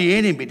allow the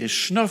enemy to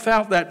snuff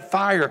out that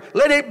fire.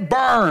 Let it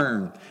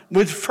burn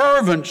with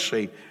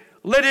fervency.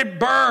 Let it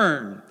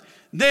burn.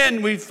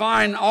 Then we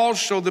find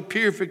also the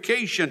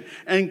purification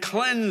and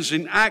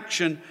cleansing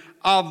action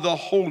of the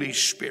Holy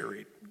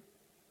Spirit.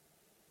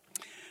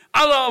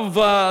 I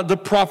love the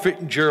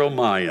prophet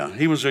Jeremiah.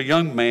 He was a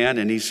young man,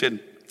 and he said,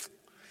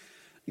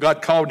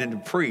 God called him to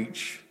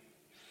preach.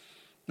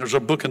 There's a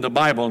book in the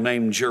Bible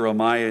named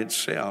Jeremiah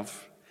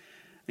itself,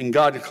 and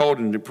God called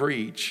him to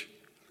preach.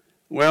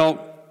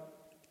 Well,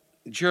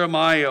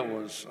 Jeremiah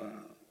was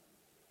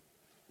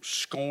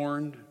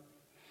scorned.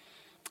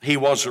 He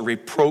was a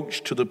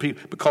reproach to the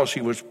people because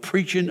he was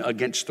preaching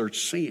against their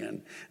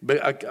sin,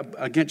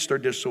 against their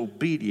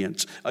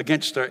disobedience,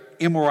 against their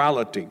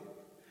immorality.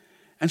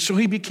 And so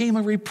he became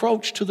a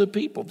reproach to the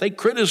people. They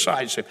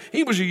criticized him.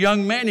 He was a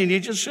young man and he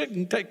just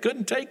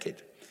couldn't take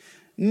it.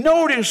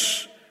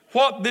 Notice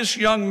what this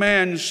young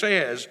man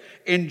says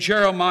in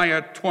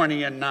Jeremiah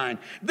 20:9.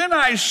 Then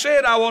I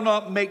said, I will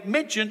not make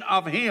mention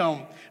of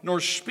him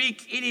nor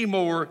speak any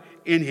more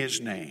in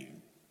his name.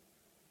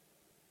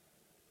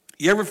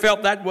 You ever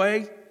felt that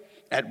way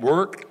at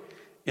work,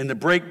 in the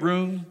break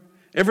room?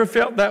 Ever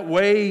felt that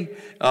way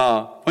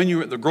when you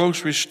were at the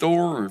grocery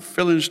store or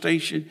filling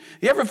station?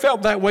 You ever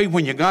felt that way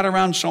when you got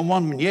around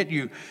someone and yet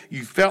you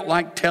felt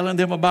like telling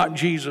them about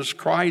Jesus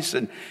Christ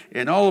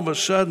and all of a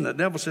sudden the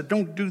devil said,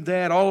 don't do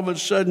that. All of a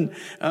sudden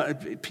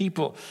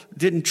people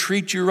didn't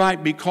treat you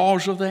right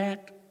because of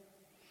that?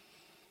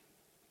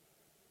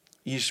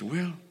 You say,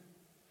 well,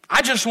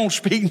 I just won't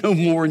speak no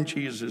more in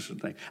Jesus'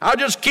 name. I'll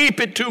just keep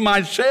it to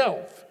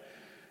myself.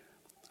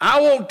 I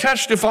won't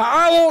testify.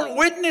 I won't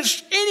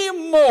witness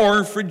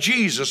anymore for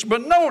Jesus.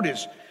 But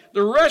notice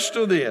the rest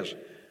of this.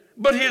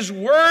 But his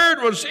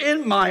word was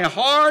in my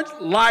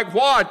heart like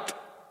what?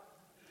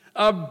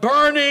 A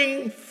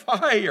burning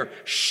fire.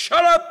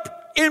 Shut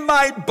up in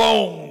my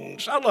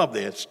bones. I love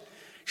this.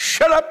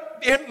 Shut up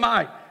in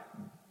my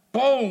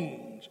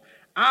bones.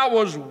 I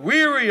was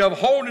weary of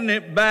holding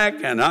it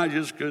back, and I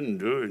just couldn't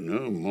do it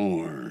no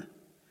more.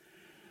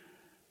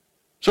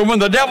 So when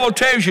the devil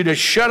tells you to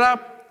shut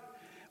up,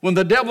 when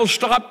the devil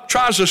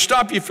tries to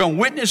stop you from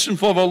witnessing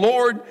for the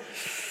Lord,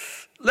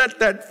 let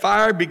that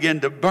fire begin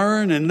to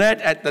burn, and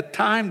let at the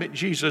time that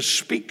Jesus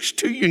speaks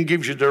to you and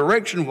gives you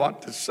direction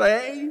what to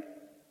say.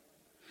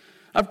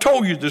 I've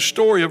told you the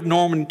story of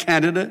Norman,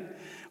 Canada,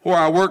 where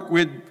I worked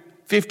with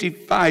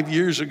 55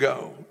 years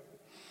ago.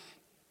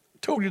 I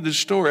told you the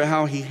story of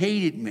how he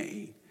hated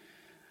me.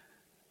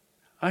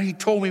 He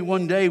told me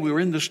one day we were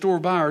in the store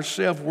by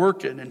ourselves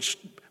working and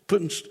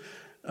putting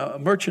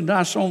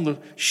merchandise on the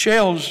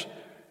shelves.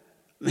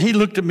 He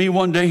looked at me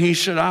one day, he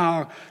said,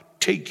 I'll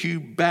take you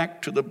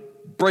back to the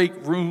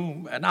break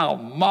room and I'll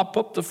mop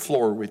up the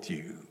floor with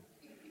you.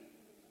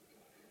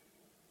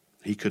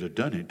 He could have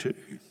done it too.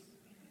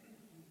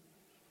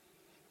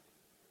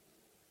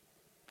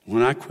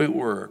 When I quit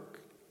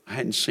work, I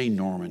hadn't seen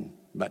Norman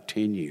about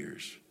 10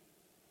 years.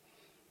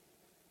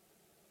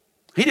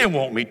 He didn't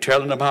want me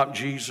telling about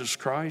Jesus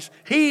Christ.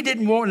 He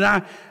didn't want,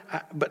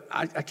 but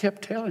I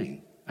kept telling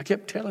him. I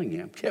kept telling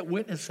him, kept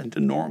witnessing to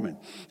Norman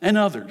and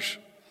others.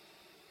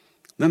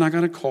 Then I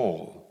got a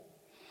call,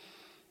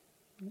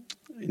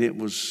 and it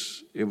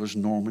was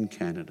Norman,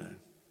 Canada.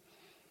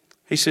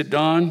 He said,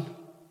 Don,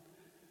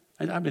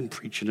 and I've been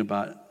preaching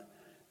about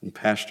and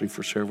pastoring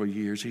for several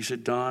years. He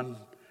said, Don,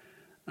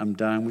 I'm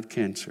dying with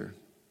cancer.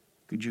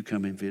 Could you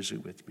come and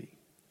visit with me?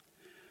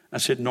 I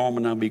said,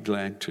 Norman, I'll be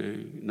glad to.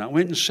 And I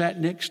went and sat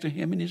next to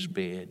him in his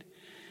bed.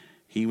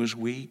 He was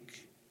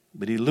weak,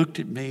 but he looked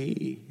at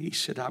me. He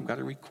said, I've got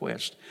a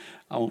request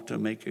I want to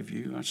make of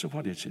you. I said,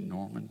 what is it,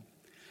 Norman?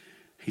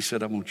 He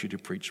said, I want you to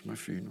preach my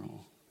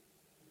funeral.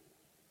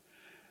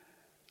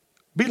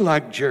 Be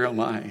like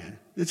Jeremiah.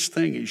 This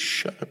thing is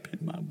shut up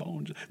in my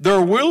bones.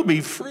 There will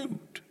be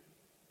fruit.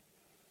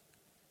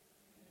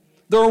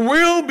 There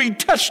will be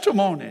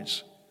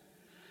testimonies.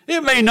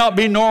 It may not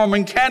be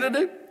Norman,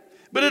 Canada,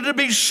 but it'll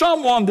be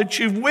someone that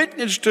you've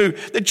witnessed to,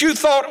 that you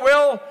thought,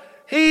 well,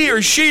 he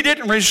or she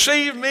didn't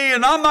receive me,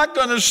 and I'm not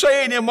going to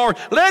say anymore.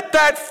 Let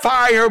that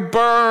fire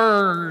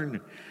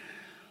burn.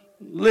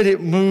 Let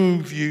it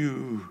move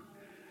you.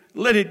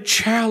 Let it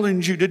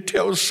challenge you to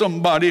tell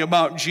somebody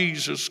about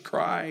Jesus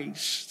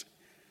Christ.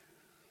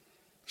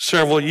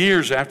 Several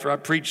years after I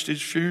preached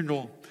his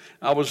funeral,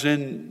 I was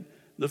in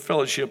the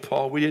fellowship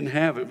hall. We didn't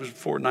have it. It was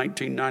before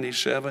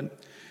 1997.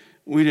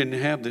 We didn't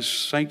have this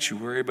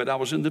sanctuary, but I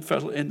was in the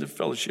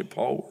fellowship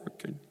hall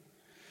working.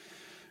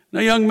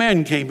 And a young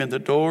man came in the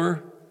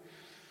door,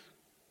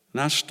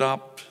 and I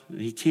stopped,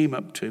 and he came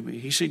up to me.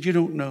 He said, you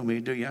don't know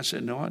me, do you? I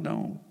said, no, I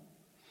don't.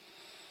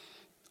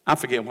 I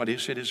forget what he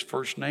said his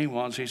first name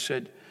was. He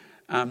said,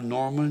 I'm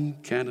Norman,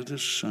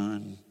 Canada's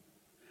son.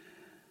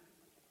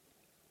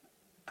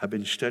 I've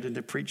been studying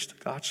to preach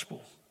the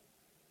gospel,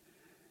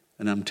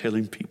 and I'm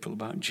telling people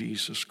about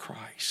Jesus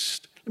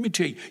Christ. Let me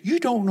tell you, you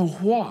don't know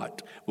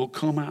what will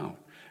come out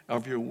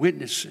of your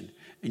witnessing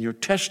and your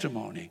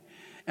testimony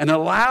and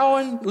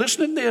allowing,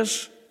 listen to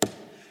this,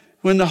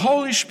 when the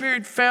Holy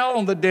Spirit fell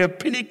on the day of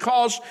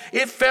Pentecost,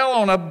 it fell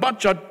on a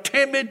bunch of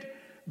timid,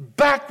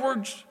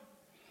 backwards,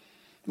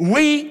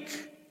 weak,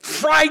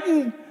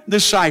 frightened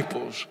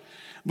disciples.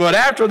 But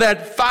after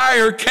that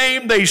fire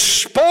came, they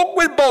spoke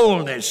with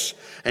boldness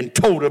and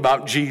told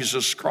about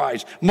Jesus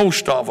Christ.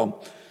 Most of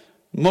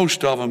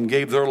them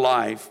gave their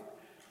life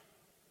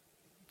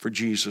for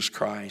Jesus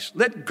Christ.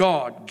 Let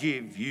God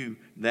give you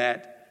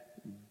that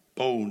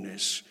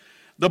boldness.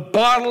 The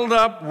bottled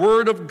up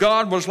word of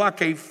God was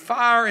like a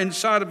fire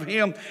inside of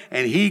him,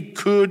 and he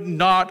could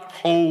not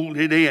hold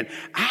it in.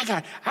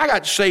 I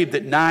got saved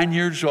at 9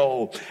 years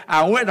old.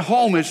 I went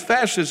home as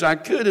fast as I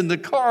could in the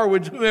car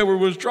with whoever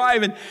was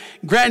driving.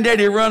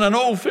 Granddaddy run an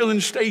old filling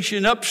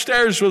station.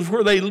 Upstairs was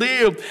where they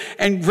lived,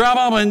 and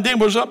Grandmama and them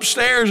was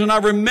upstairs. And I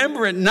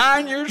remember at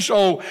 9 years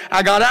old,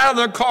 I got out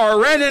of the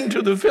car, ran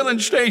into the filling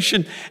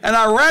station, and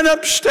I ran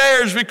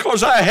upstairs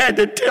because I had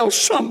to tell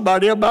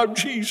somebody about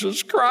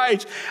Jesus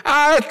Christ.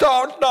 I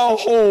thought the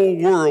whole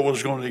world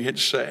was going to get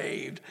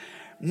saved.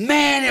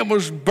 Man, it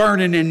was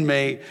burning in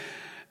me,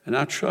 and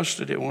I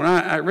trusted it. When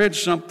I read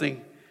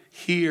something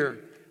here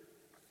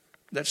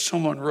that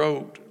someone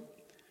wrote,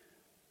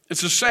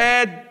 it's a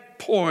sad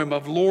poem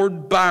of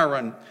Lord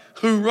Byron,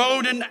 who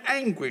wrote in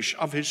anguish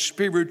of his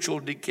spiritual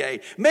decay.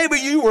 Maybe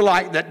you were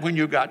like that when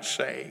you got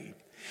saved.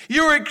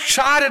 You were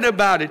excited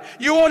about it.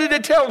 You wanted to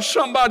tell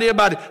somebody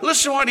about it.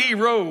 Listen to what he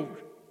wrote.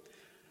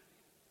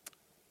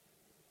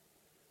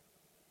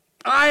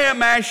 I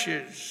am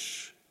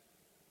ashes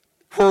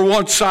where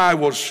once I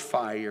was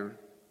fire,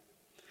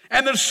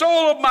 and the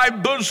soul of my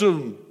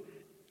bosom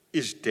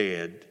is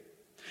dead.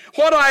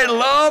 What I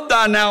loved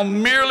I now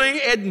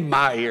merely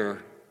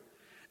admire,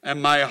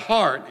 and my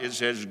heart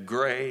is as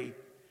gray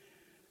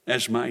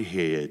as my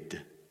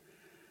head.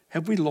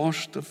 Have we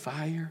lost the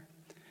fire?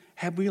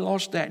 Have we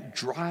lost that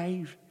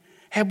drive?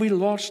 Have we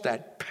lost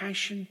that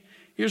passion?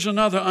 Here's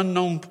another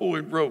unknown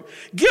poet wrote,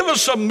 give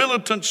us a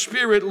militant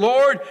spirit,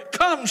 Lord.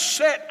 Come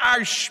set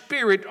our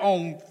spirit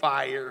on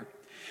fire.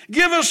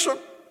 Give us a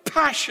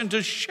passion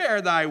to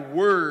share thy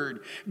word.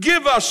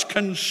 Give us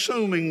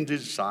consuming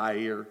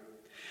desire.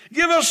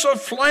 Give us a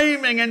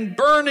flaming and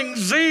burning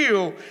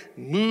zeal,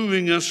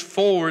 moving us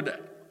forward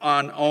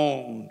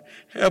on.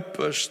 Help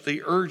us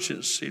the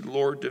urgency,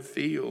 Lord, to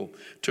feel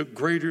to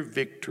greater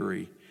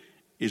victory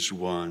is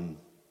won.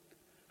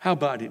 How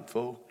about it,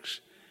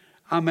 folks?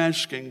 I'm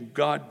asking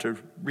God to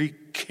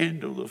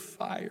rekindle the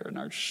fire in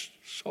our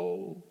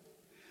soul.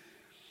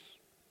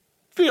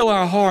 Fill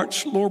our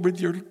hearts, Lord, with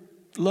your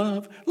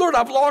love. Lord,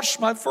 I've lost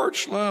my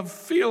first love.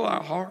 Fill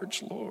our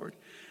hearts, Lord,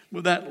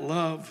 with that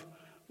love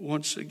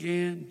once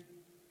again.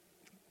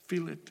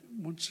 Feel it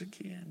once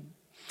again.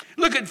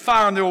 Look at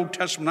fire in the Old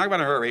Testament. I've got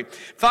to hurry.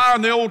 Fire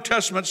in the Old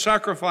Testament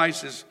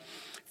sacrifices.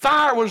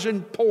 Fire was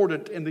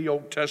important in the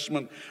Old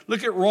Testament.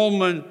 Look at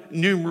Roman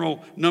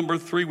numeral number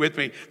 3 with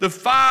me. The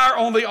fire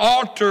on the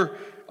altar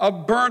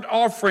of burnt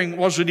offering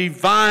was a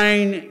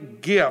divine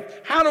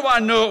gift. How do I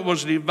know it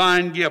was a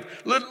divine gift?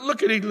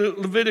 Look at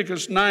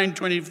Leviticus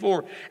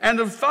 9:24. And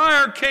the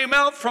fire came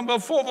out from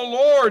before the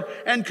Lord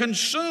and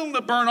consumed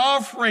the burnt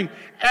offering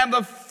and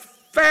the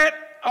fat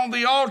on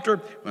the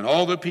altar. When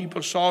all the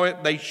people saw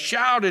it, they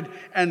shouted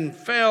and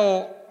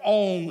fell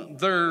on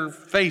their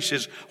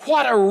faces.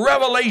 What a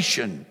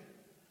revelation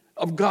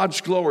of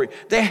God's glory.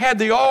 They had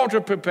the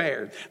altar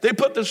prepared. They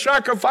put the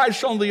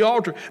sacrifice on the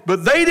altar,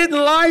 but they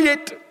didn't light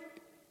it.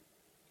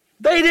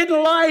 They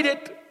didn't light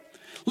it.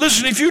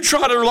 Listen, if you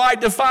try to light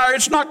the fire,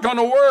 it's not going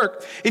to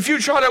work. If you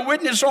try to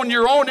witness on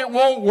your own, it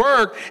won't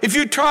work. If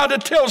you try to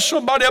tell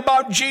somebody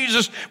about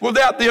Jesus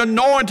without the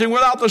anointing,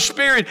 without the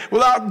Spirit,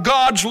 without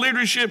God's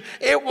leadership,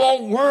 it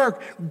won't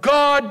work.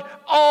 God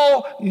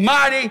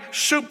Almighty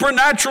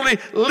supernaturally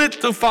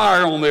lit the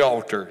fire on the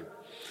altar.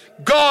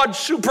 God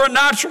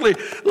supernaturally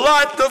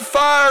light the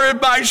fire in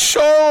my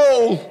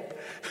soul.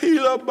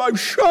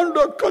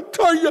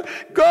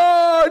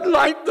 God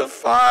light the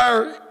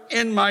fire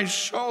in my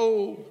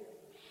soul.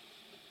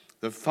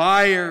 The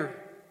fire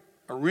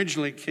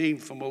originally came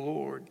from the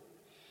Lord.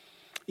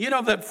 You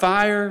know that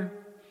fire,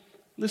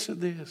 listen to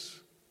this.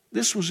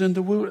 This was in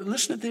the wilderness.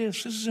 Listen to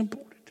this. This is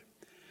important.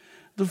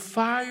 The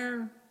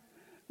fire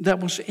that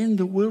was in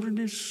the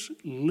wilderness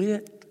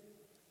lit.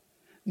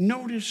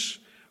 Notice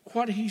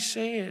what he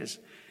says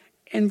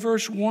in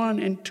verse 1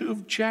 and 2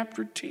 of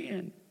chapter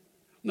 10.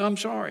 No, I'm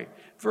sorry.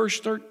 Verse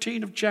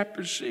 13 of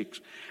chapter 6.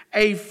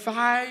 A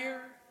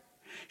fire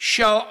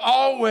shall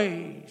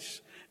always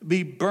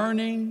be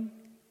burning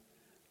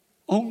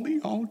on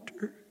the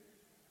altar.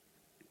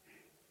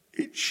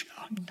 It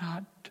shall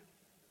not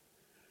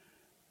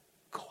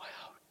go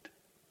out.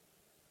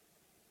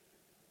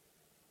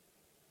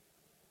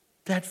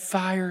 That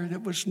fire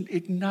that was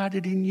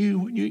ignited in you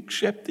when you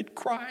accepted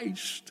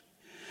Christ.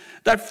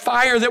 That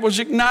fire that was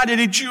ignited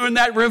in you in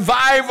that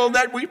revival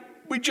that we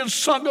just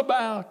sung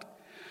about.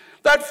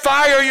 That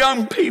fire,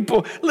 young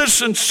people.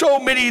 Listen, so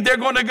many, they're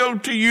going to go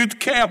to youth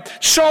camp.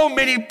 So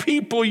many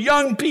people,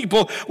 young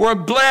people, were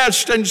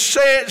blessed and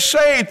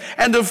saved.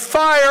 And the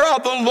fire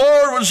of the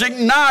Lord was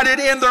ignited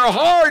in their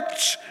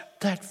hearts.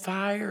 That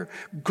fire,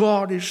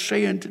 God is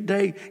saying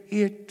today,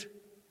 it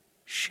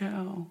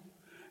shall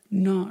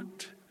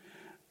not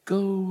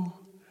go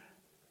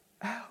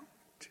out.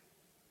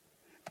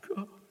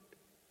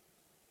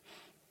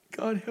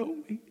 God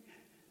help me.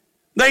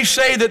 They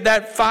say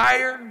that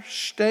fire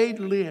stayed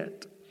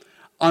lit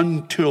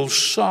until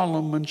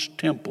Solomon's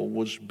temple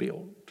was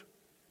built.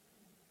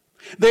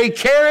 They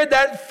carried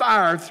that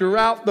fire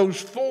throughout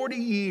those 40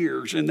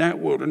 years in that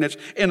wilderness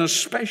in a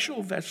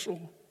special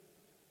vessel.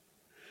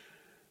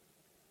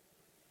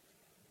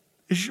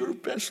 Is your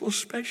vessel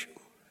special?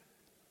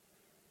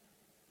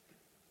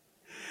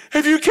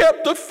 Have you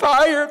kept the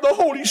fire of the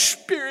Holy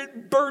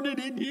Spirit burning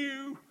in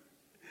you?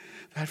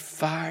 That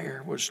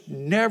fire was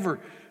never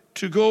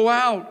to go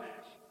out.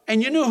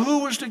 And you know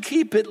who was to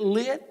keep it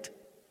lit?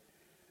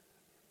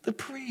 The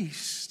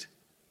priest.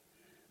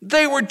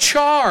 They were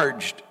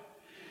charged.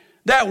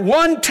 That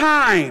one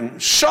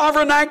time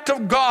sovereign act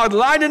of God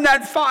lighting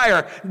that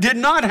fire did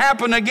not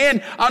happen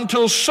again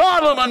until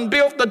Solomon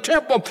built the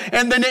temple,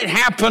 and then it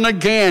happened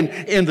again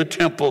in the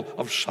temple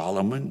of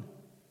Solomon.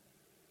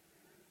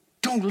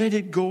 Don't let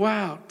it go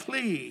out,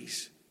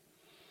 please.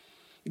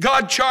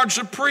 God charged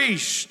the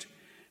priest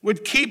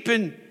with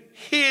keeping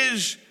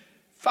his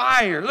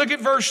fire. Look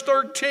at verse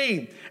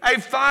 13.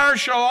 A fire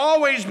shall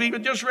always be,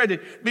 but just read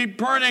it, be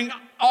burning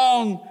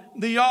on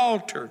the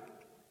altar.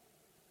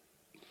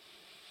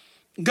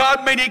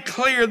 God made it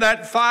clear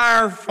that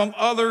fire from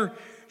other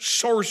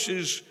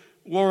sources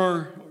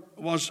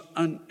was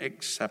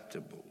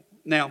unacceptable.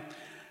 Now,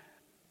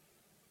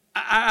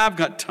 I've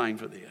got time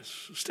for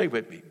this. Stay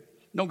with me.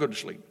 Don't go to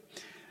sleep.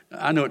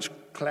 I know it's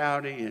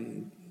cloudy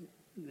and,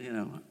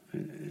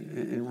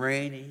 and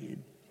rainy,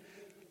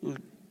 but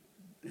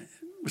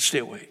stay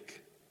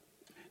awake.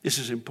 This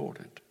is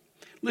important.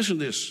 Listen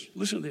to this.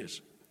 Listen to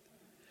this.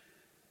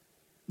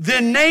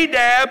 Then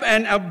Nadab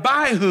and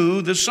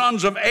Abihu, the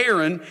sons of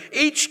Aaron,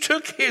 each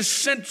took his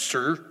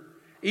censer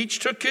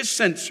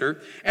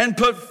and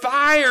put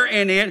fire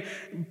in it,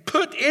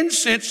 put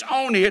incense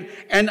on it,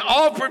 and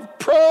offered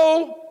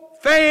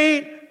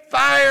profane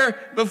fire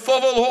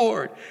before the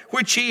Lord,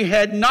 which he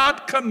had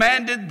not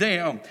commanded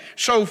them.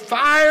 So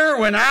fire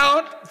went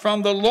out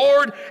from the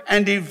Lord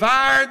and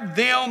devoured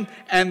them,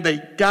 and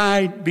they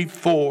died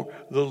before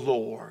the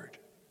Lord.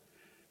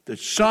 The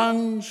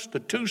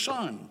two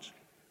sons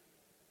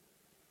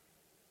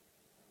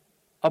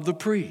of the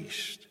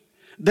priest,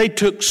 they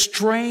took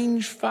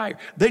strange fire.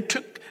 They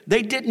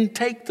didn't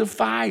take the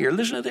fire.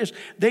 Listen to this.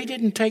 They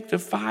didn't take the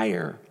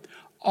fire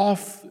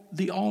off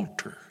the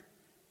altar.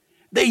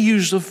 They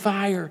used the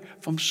fire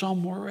from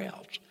somewhere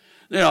else.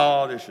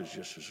 This is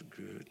just as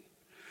good.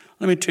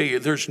 Let me tell you,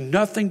 there's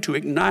nothing to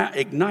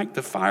ignite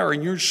the fire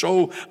in your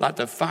soul like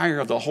the fire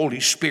of the Holy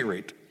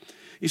Spirit.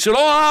 He said,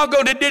 I'll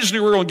go to Disney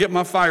World and get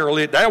my fire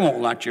lit. That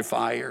won't light your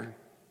fire.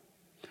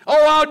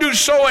 I'll do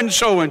so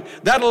and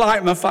that'll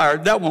light my fire.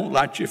 That won't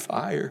light your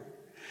fire.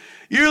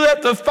 You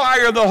let the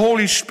fire of the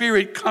Holy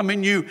Spirit come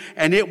in you,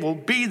 and it will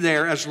be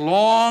there as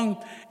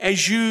long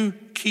as you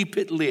keep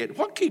it lit.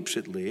 What keeps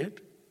it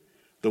lit?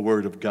 The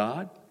Word of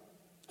God.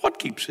 What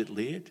keeps it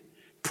lit?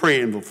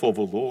 Praying before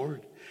the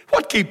Lord.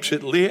 What keeps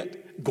it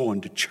lit? Going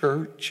to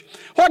church.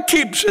 What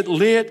keeps it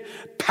lit?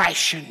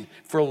 Passion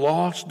for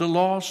the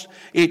lost.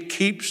 It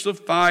keeps the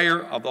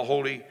fire of the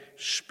Holy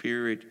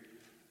Spirit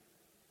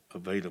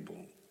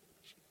available.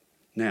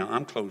 Now,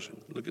 I'm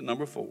closing. Look at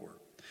number 4.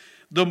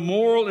 The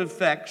moral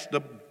effects,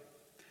 the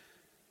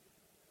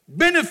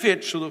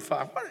benefits of the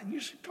fire. You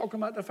talking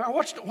about the fire?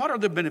 What are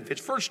the benefits?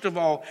 First of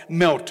all,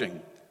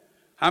 melting.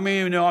 How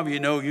many of you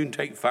know you can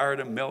take fire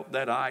to melt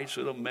that ice?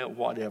 It'll melt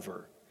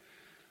whatever.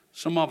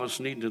 Some of us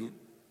need to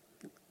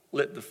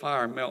let the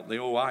fire melt the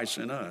old ice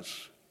in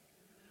us.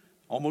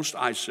 Almost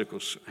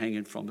icicles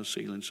hanging from the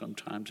ceiling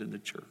sometimes in the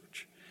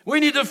church. We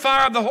need the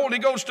fire of the Holy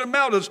Ghost to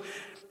melt us.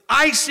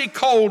 Icy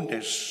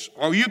coldness.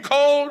 Are you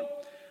cold?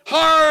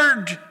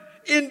 Hard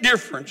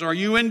indifference. Are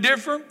you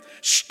indifferent?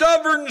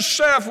 Stubborn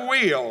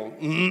self-will.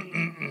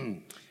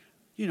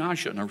 I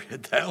shouldn't have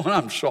read that one.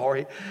 I'm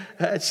sorry.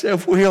 That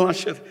self-will, I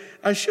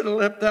should have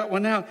left that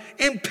one out.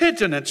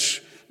 Impenitence.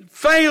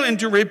 Failing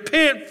to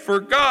repent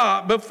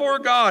before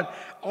God.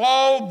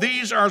 All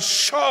these are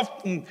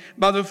softened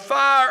by the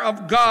fire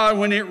of God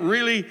when it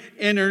really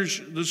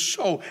enters the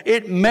soul.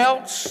 It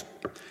melts.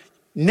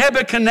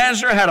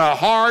 Nebuchadnezzar had a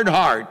hard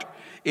heart.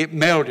 It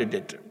melted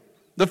it.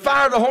 The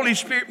fire of the Holy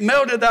Spirit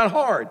melted that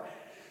heart.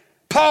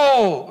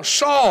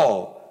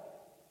 Saul,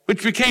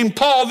 which became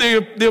Paul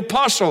the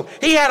apostle,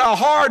 he had a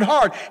hard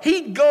heart.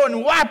 He'd go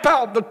and wipe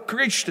out the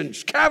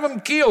Christians, have them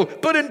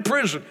killed, put in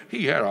prison.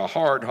 He had a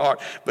hard heart,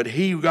 but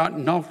he got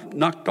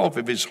knocked off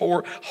of his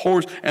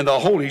horse, and the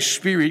Holy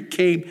Spirit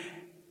came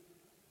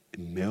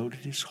and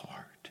melted his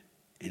heart,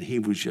 and he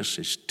was just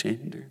as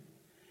tender.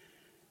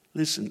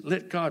 Listen,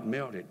 let God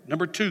melt it.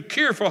 Number 2,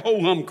 cure for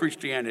ho-hum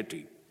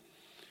Christianity.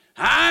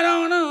 I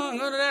don't know.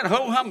 Go to that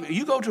ho-hum.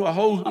 You go to a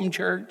ho-hum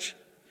church.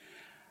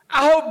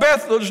 I hope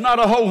Bethel's not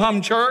a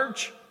ho-hum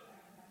church.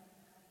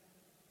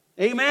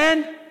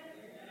 Amen?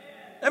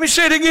 Let me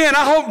say it again.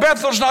 I hope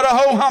Bethel's not a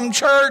ho-hum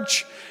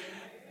church.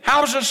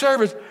 How was the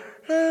service?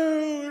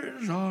 Oh, it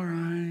was all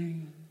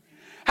right.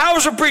 How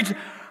was the preaching?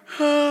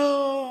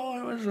 Oh,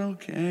 it was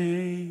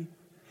okay.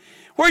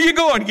 Where are you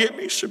going? Get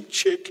me some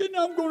chicken.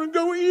 I'm going to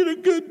go eat a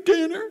good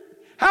dinner.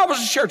 How was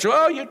the church?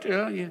 Well, you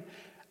tell you.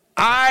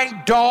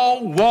 I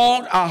don't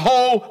want a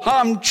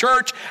ho-hum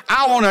church.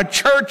 I want a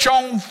church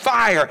on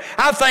fire.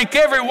 I think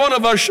every one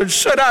of us should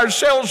set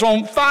ourselves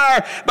on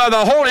fire by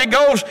the Holy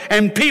Ghost,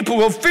 and people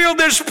will fill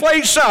this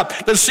place up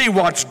to see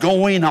what's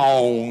going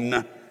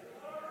on.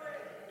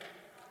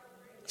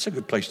 It's a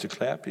good place to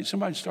clap. Is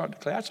somebody starting to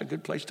clap? That's a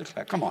good place to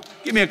clap. Come on,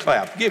 give me a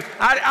clap.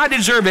 I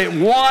deserve it.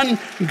 One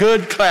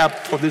good clap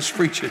for this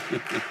preaching.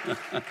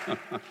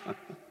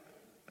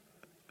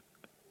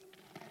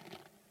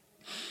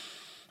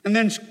 And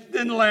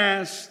then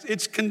last,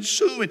 it's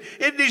consuming.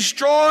 It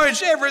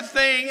destroys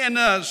everything in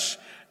us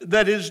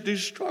that is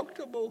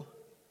destructible.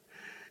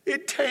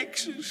 It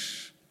takes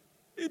us.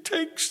 It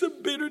takes the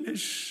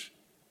bitterness,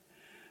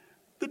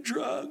 the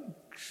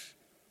drugs,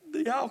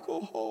 the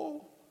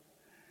alcohol,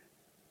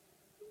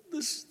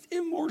 this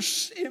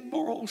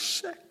immoral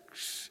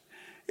sex.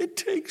 It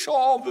takes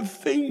all the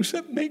things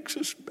that makes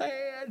us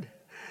bad.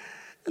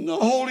 And the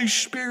Holy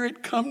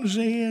Spirit comes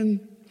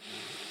in.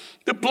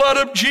 The blood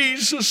of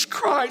Jesus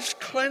Christ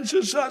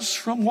cleanses us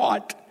from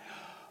what?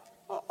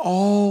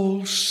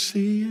 All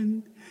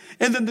sin.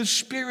 And then the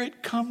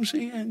Spirit comes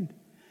in.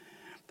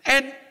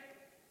 And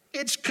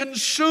it's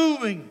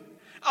consuming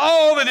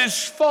all that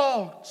is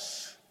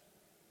false,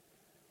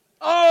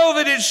 all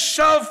that is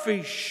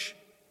selfish,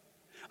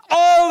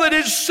 all that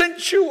is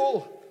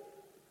sensual,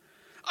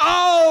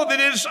 all that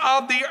is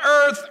of the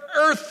earth,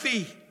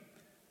 earthy.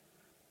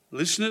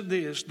 Listen to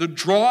this. The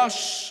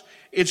dross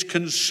is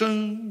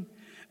consumed,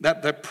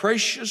 that the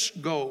precious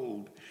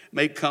gold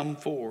may come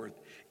forth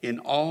in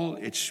all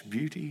its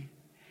beauty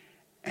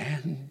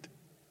and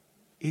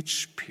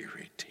its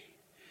purity.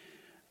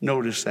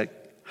 Notice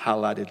that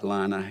highlighted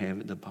line I have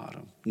at the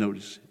bottom.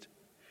 Notice it.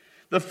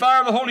 The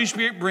fire of the Holy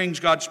Spirit brings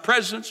God's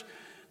presence.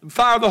 The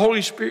fire of the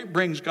Holy Spirit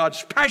brings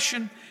God's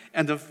passion.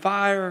 And the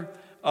fire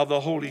of the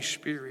Holy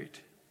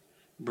Spirit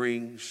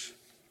brings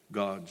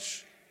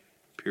God's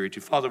purity.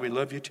 Father, we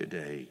love you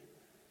today.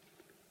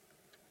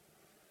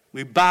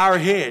 We bow our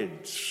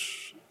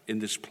heads in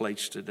this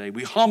place today.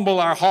 We humble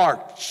our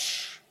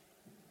hearts.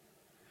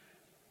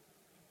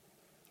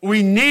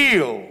 We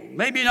kneel,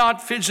 maybe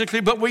not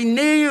physically, but we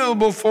kneel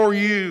before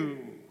you.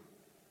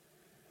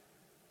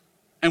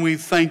 And we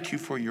thank you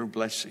for your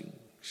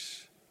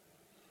blessings.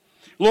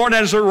 Lord,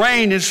 as the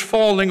rain is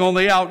falling on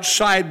the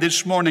outside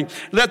this morning,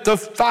 let the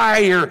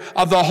fire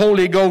of the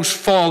Holy Ghost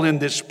fall in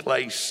this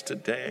place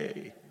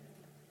today.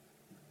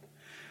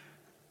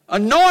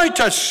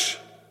 Anoint us.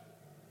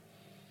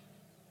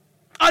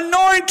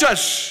 Anoint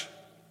us.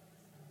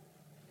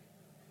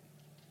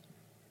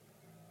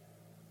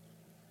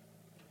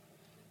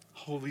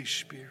 Holy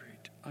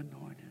Spirit,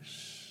 anoint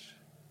us.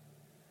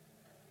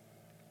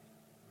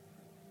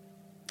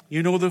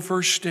 You know, the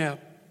first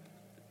step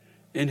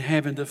in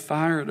having the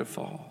fire to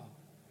fall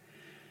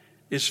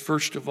is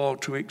first of all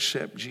to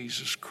accept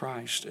Jesus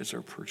Christ as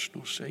our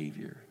personal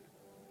Savior.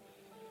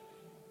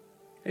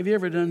 Have you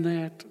ever done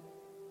that?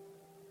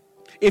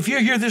 If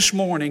you're here this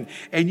morning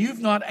and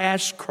you've not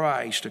asked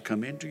Christ to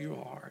come into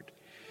your heart,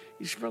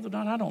 you say, Brother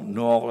Don, I don't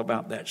know all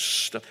about that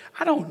stuff.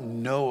 I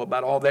don't know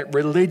about all that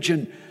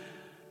religion.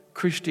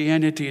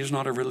 Christianity is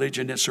not a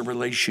religion, it's a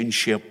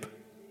relationship.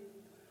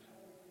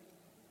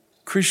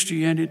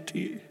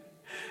 Christianity.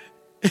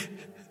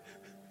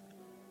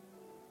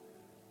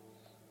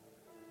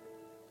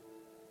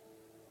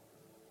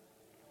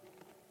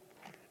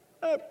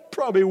 I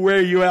probably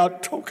wear you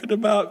out talking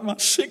about my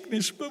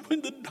sickness, but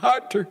when the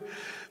doctor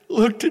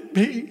looked at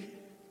me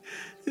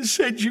and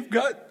said, you've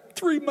got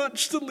 3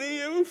 months to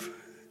live,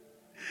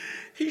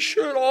 he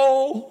showed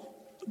all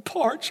the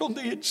parts on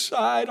the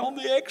inside, on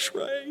the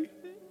x-ray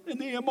and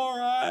the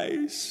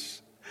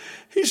MRIs.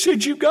 He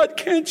said, you got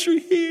cancer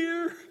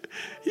here,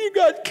 you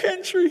got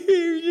cancer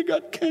here, you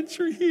got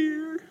cancer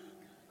here.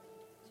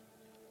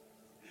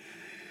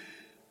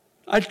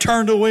 I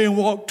turned away and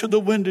walked to the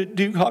window at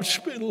Duke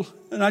Hospital,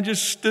 and I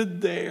just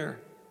stood there.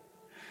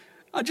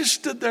 I just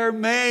stood there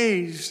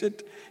amazed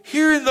at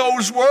hearing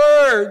those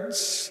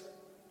words.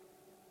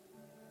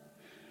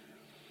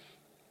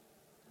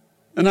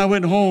 And I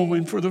went home,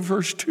 and for the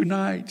first 2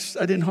 nights,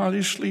 I didn't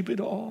hardly sleep at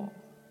all.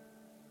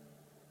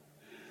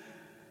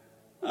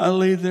 I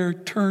lay there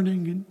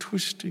turning and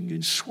twisting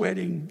and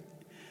sweating.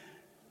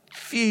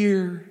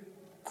 Fear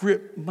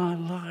gripped my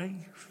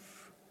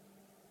life.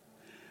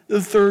 The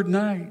 3rd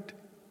night,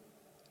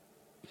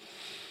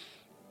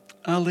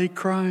 I lay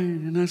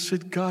crying, and I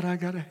said, God, I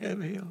got to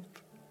have help.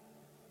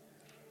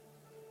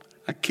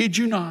 I kid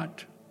you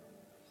not.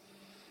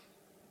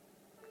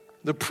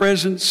 The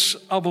presence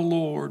of the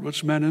Lord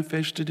was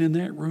manifested in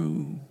that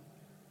room.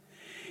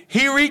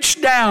 He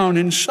reached down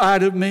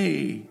inside of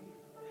me,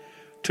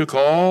 took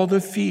all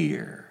the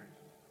fear,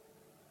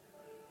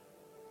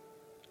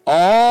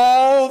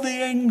 all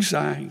the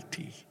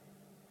anxiety,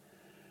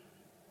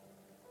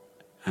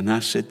 and I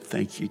said,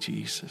 thank you,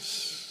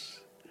 Jesus.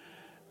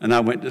 And I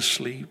went to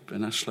sleep,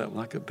 and I slept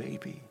like a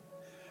baby.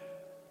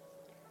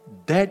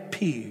 That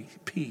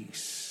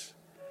peace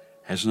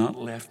has not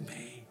left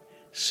me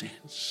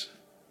since.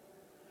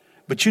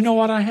 But you know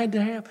what I had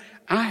to have?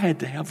 I had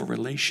to have a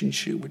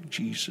relationship with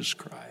Jesus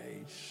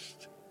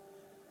Christ.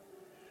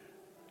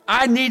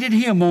 I needed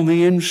him on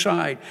the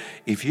inside.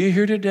 If you're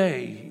here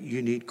today,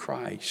 you need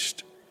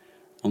Christ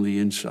on the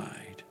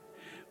inside.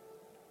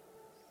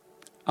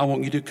 I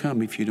want you to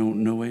come if you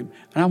don't know him.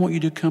 And I want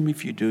you to come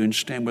if you do, and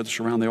stand with us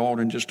around the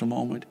altar in just a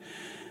moment.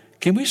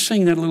 Can we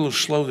sing that a little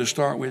slow to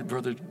start with,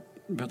 Brother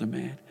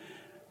Matt?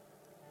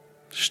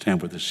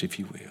 Stand with us if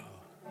you will.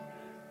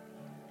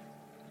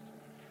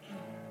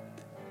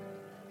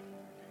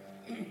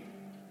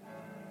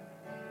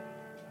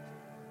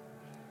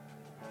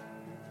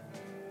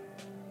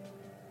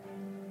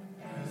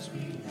 As we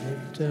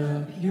lift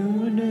up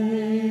your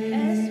name,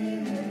 as we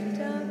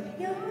lift up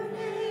your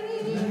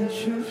name,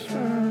 let your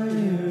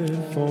fire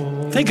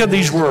fall. Think of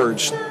these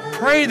words.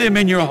 Pray them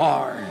in your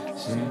heart.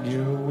 Send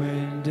your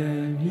wind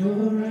and your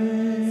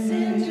rain.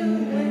 Send your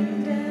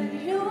wind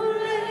and your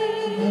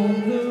rain.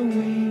 On the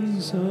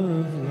wings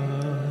of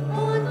love.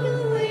 On the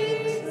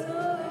wings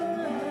of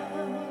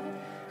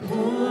love.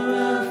 Pour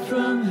out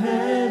from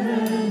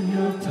heaven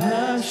your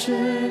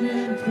passion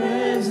and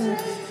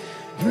presence.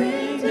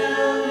 Bring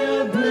down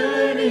your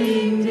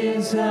burning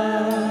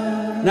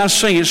desire. Now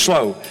sing it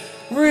slow.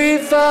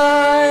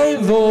 Revival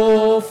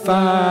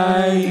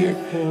fire.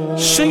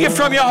 Sing it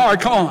from your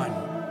heart. Come on.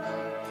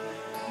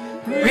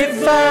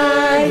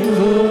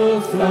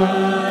 Revival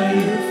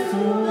fire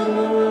fall.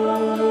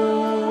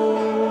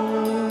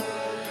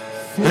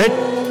 Let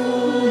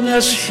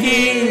us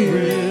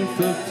hear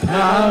the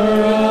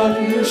power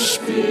of your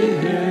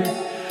Spirit.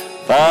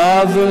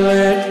 Father,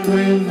 let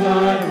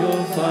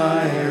revival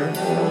fire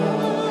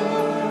fall.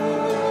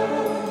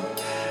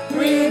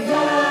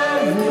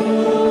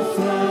 Revival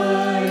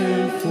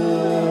fire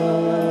fall.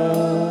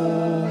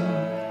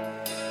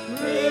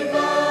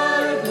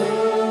 Revival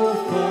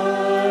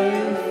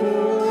fire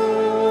fall.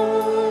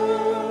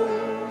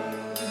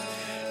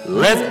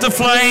 Let the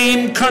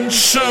flame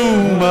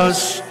consume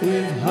us,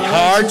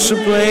 hearts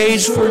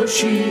ablaze for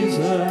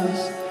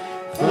Jesus.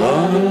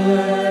 Father,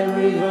 let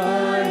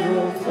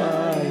revival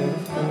fire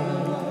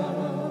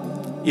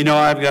fall. You know,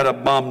 I've got a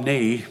bum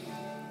knee.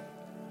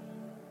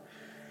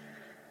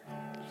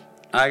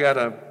 I got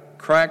a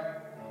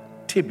cracked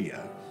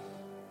tibia.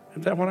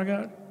 Is that what I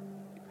got?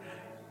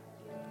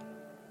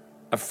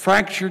 A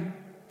fractured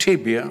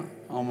tibia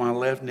on my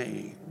left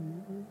knee.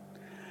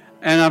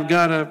 And I've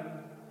got a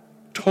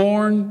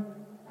torn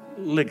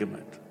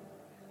ligament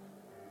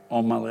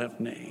on my left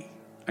knee.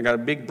 I got a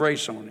big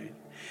brace on it.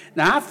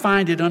 Now, I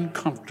find it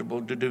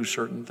uncomfortable to do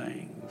certain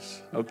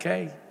things.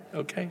 Okay?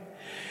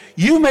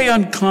 You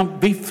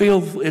may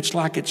feel it's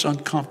like it's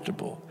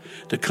uncomfortable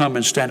to come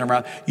and stand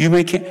around. You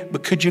may can't,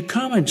 but could you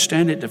come and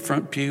stand at the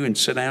front pew and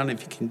sit down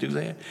if you can do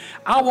that?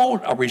 I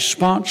want a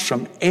response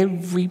from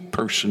every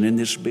person in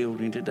this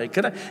building today.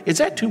 Is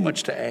that too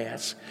much to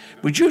ask?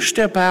 Would you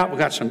step out? We've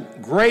got some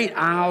great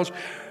aisles.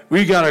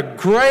 We got a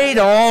great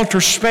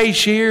altar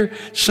space here.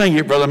 Sing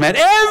it, Brother Matt.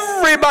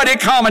 Everybody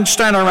come and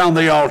stand around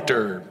the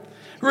altar.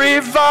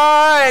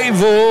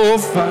 Revival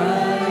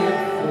fire.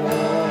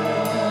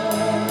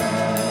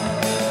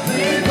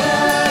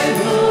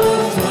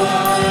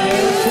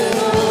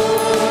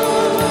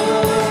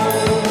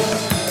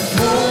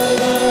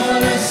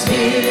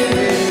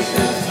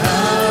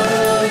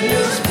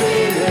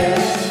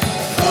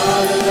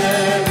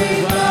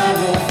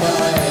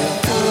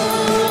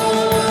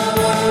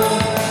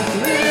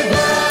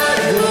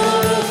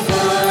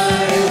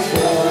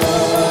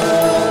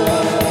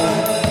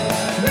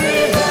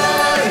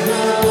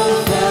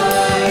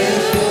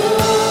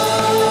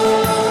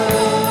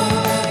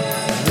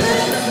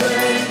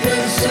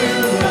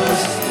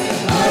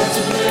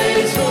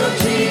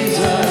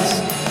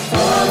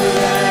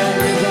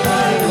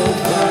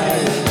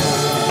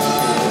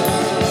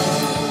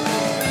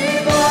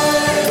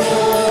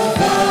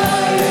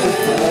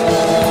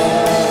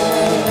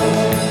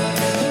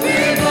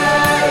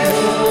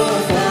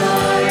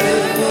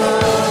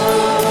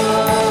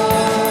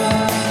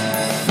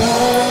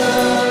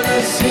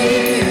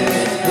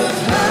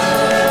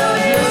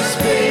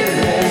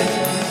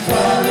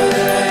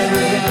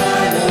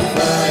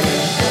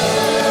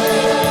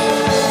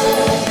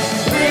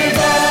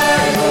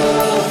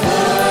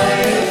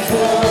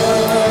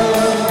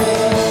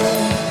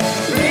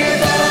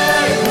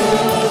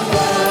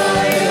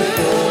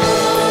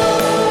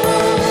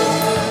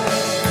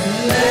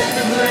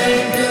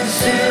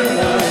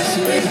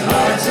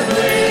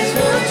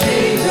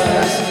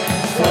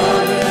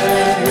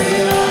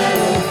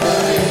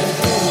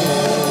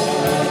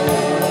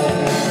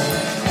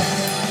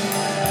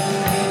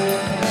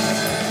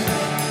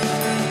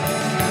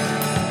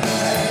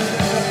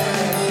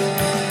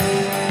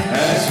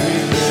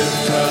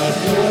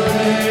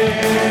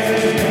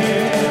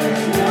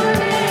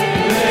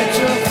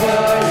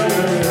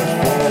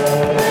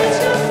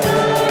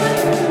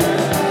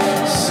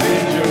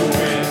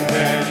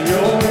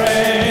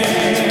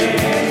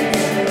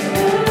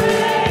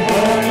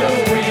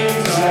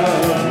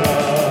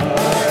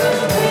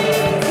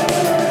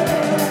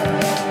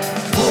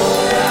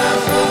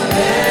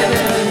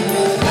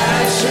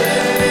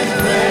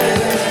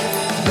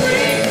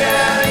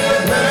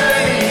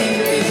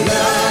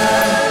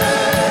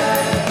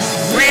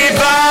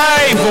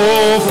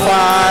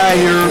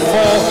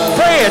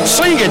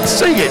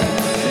 Sing it.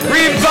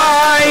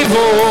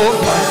 Revival.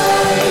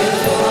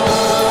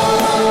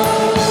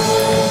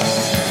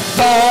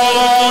 Fall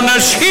on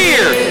us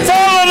here.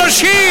 Fall on us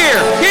here.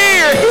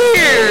 Here.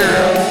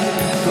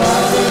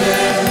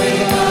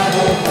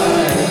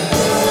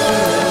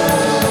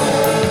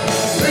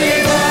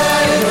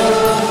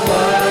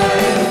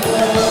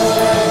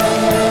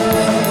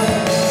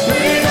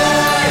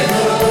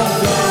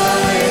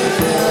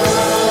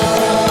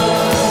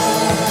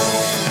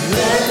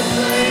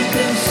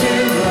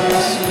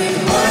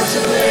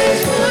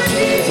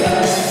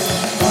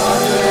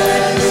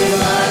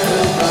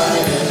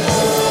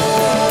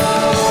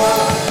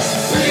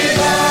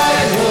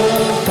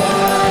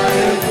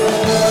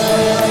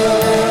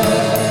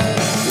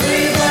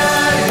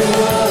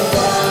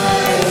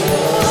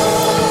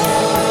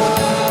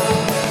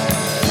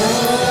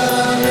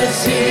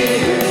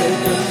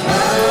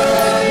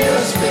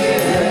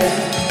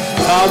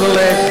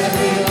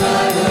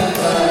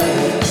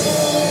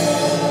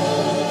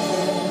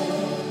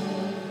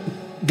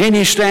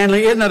 Denny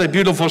Stanley, isn't that a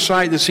beautiful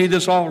sight to see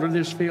this altar,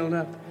 this filled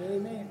up?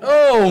 Amen.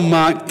 Oh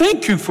my,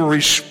 thank you for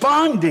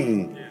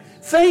responding.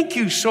 Thank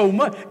you so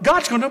much.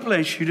 God's going to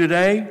bless you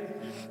today.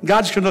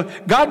 God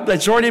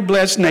has already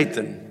blessed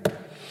Nathan.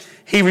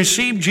 He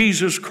received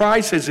Jesus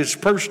Christ as his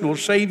personal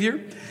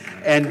Savior,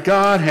 and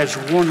God has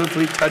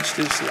wonderfully touched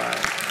his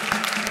life.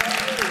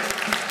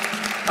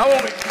 I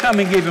want to come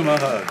and give him a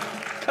hug.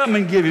 Come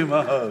and give him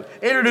a hug.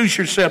 Introduce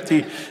yourself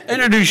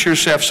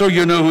so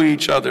you know who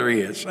each other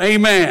is.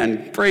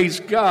 Amen. Praise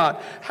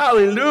God.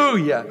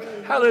 Hallelujah.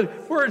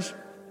 Hallelujah.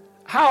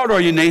 How old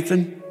are you,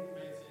 Nathan?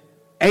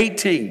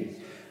 18.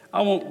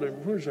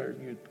 Where's our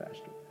youth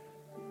pastor?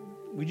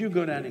 Would you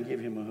go down and give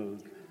him a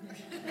hug?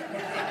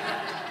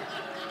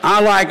 I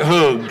like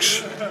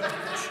hugs.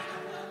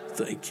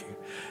 Thank you.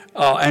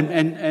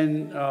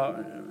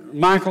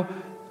 Michael,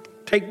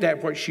 take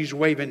that what she's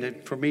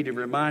waving for me to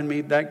remind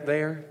me back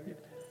there.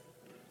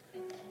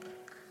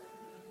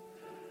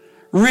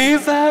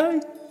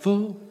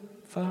 Revival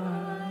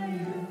fire.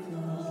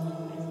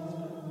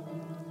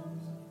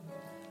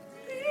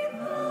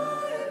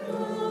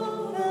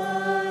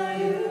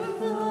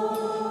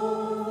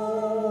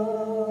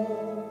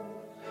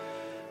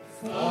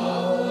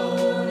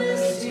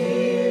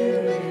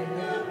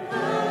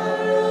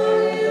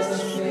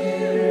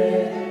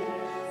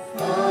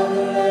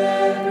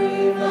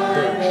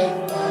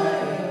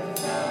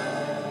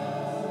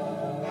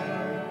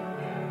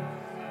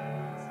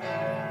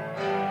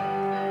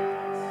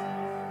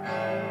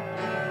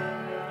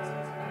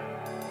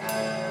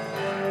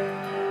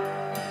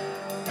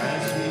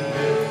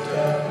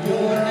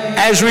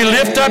 As we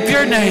lift up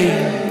your name,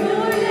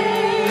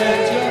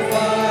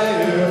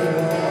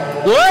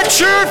 let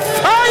your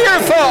fire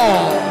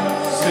fall.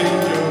 Sing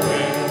your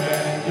wind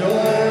and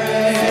your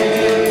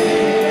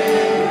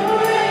rain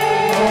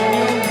on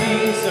your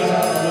wings of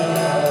love.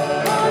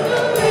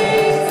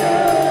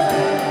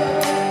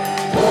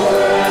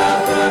 Pour out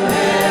from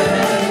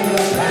heaven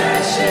your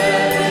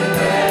passion and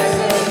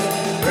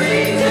presence.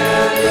 Bring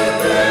down your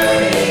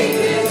burning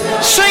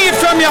desire. Sing it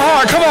from your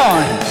heart. Come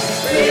on.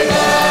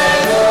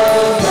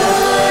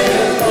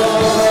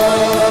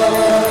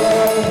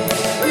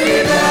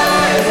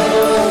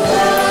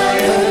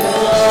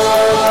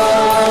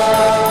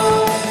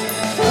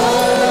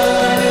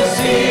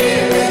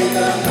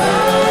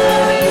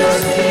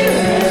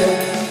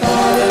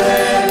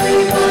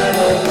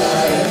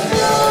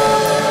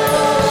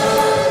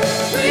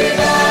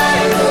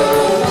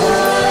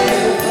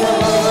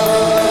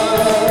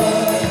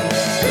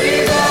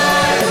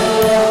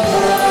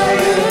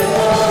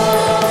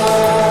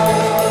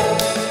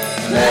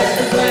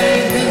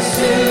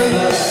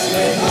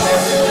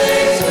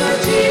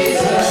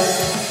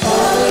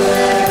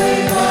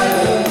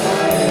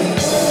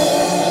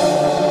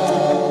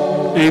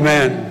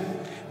 Amen.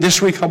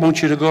 This week I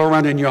want you to go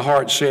around in your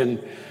heart saying,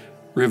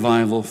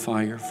 revival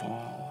fire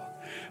fall.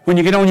 When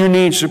you get on your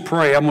knees to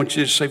pray, I want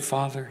you to say,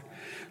 Father,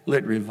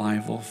 let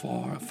revival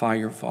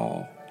fire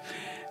fall.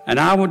 And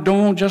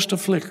don't want just a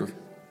flicker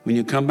when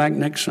you come back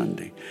next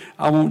Sunday.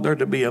 I want there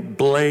to be a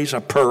blaze, a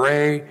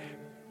prairie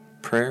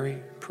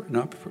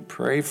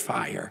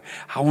fire.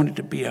 I want it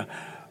to be a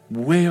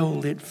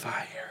well-lit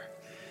fire.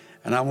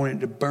 And I want it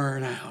to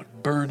burn out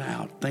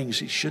things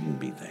that shouldn't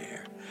be there.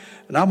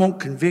 And I want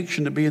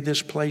conviction to be in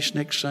this place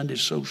next Sunday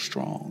so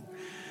strong.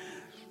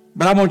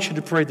 But I want you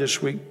to pray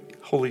this week,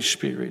 Holy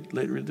Spirit,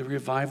 let the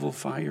revival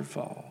fire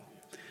fall.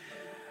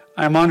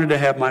 I'm honored to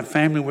have my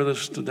family with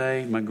us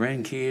today, my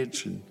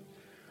grandkids and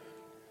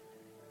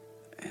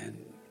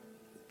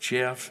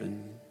Jeff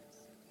and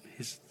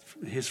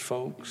his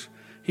folks.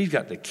 He's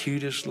got the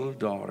cutest little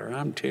daughter.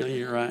 I'm telling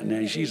you right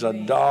now, she's a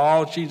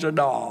doll. She's a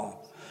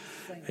doll.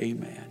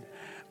 Amen.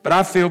 But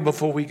I feel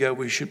before we go,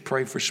 we should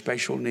pray for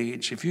special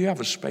needs. If you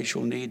have a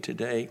special need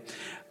today,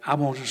 I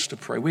want us to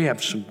pray. We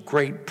have some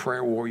great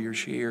prayer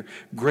warriors here,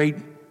 great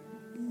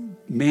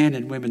men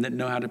and women that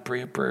know how to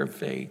pray a prayer of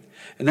faith.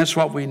 And that's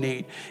what we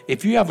need.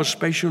 If you have a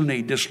special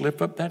need, just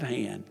lift up that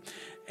hand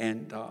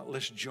and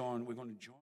let's join. We're going to join.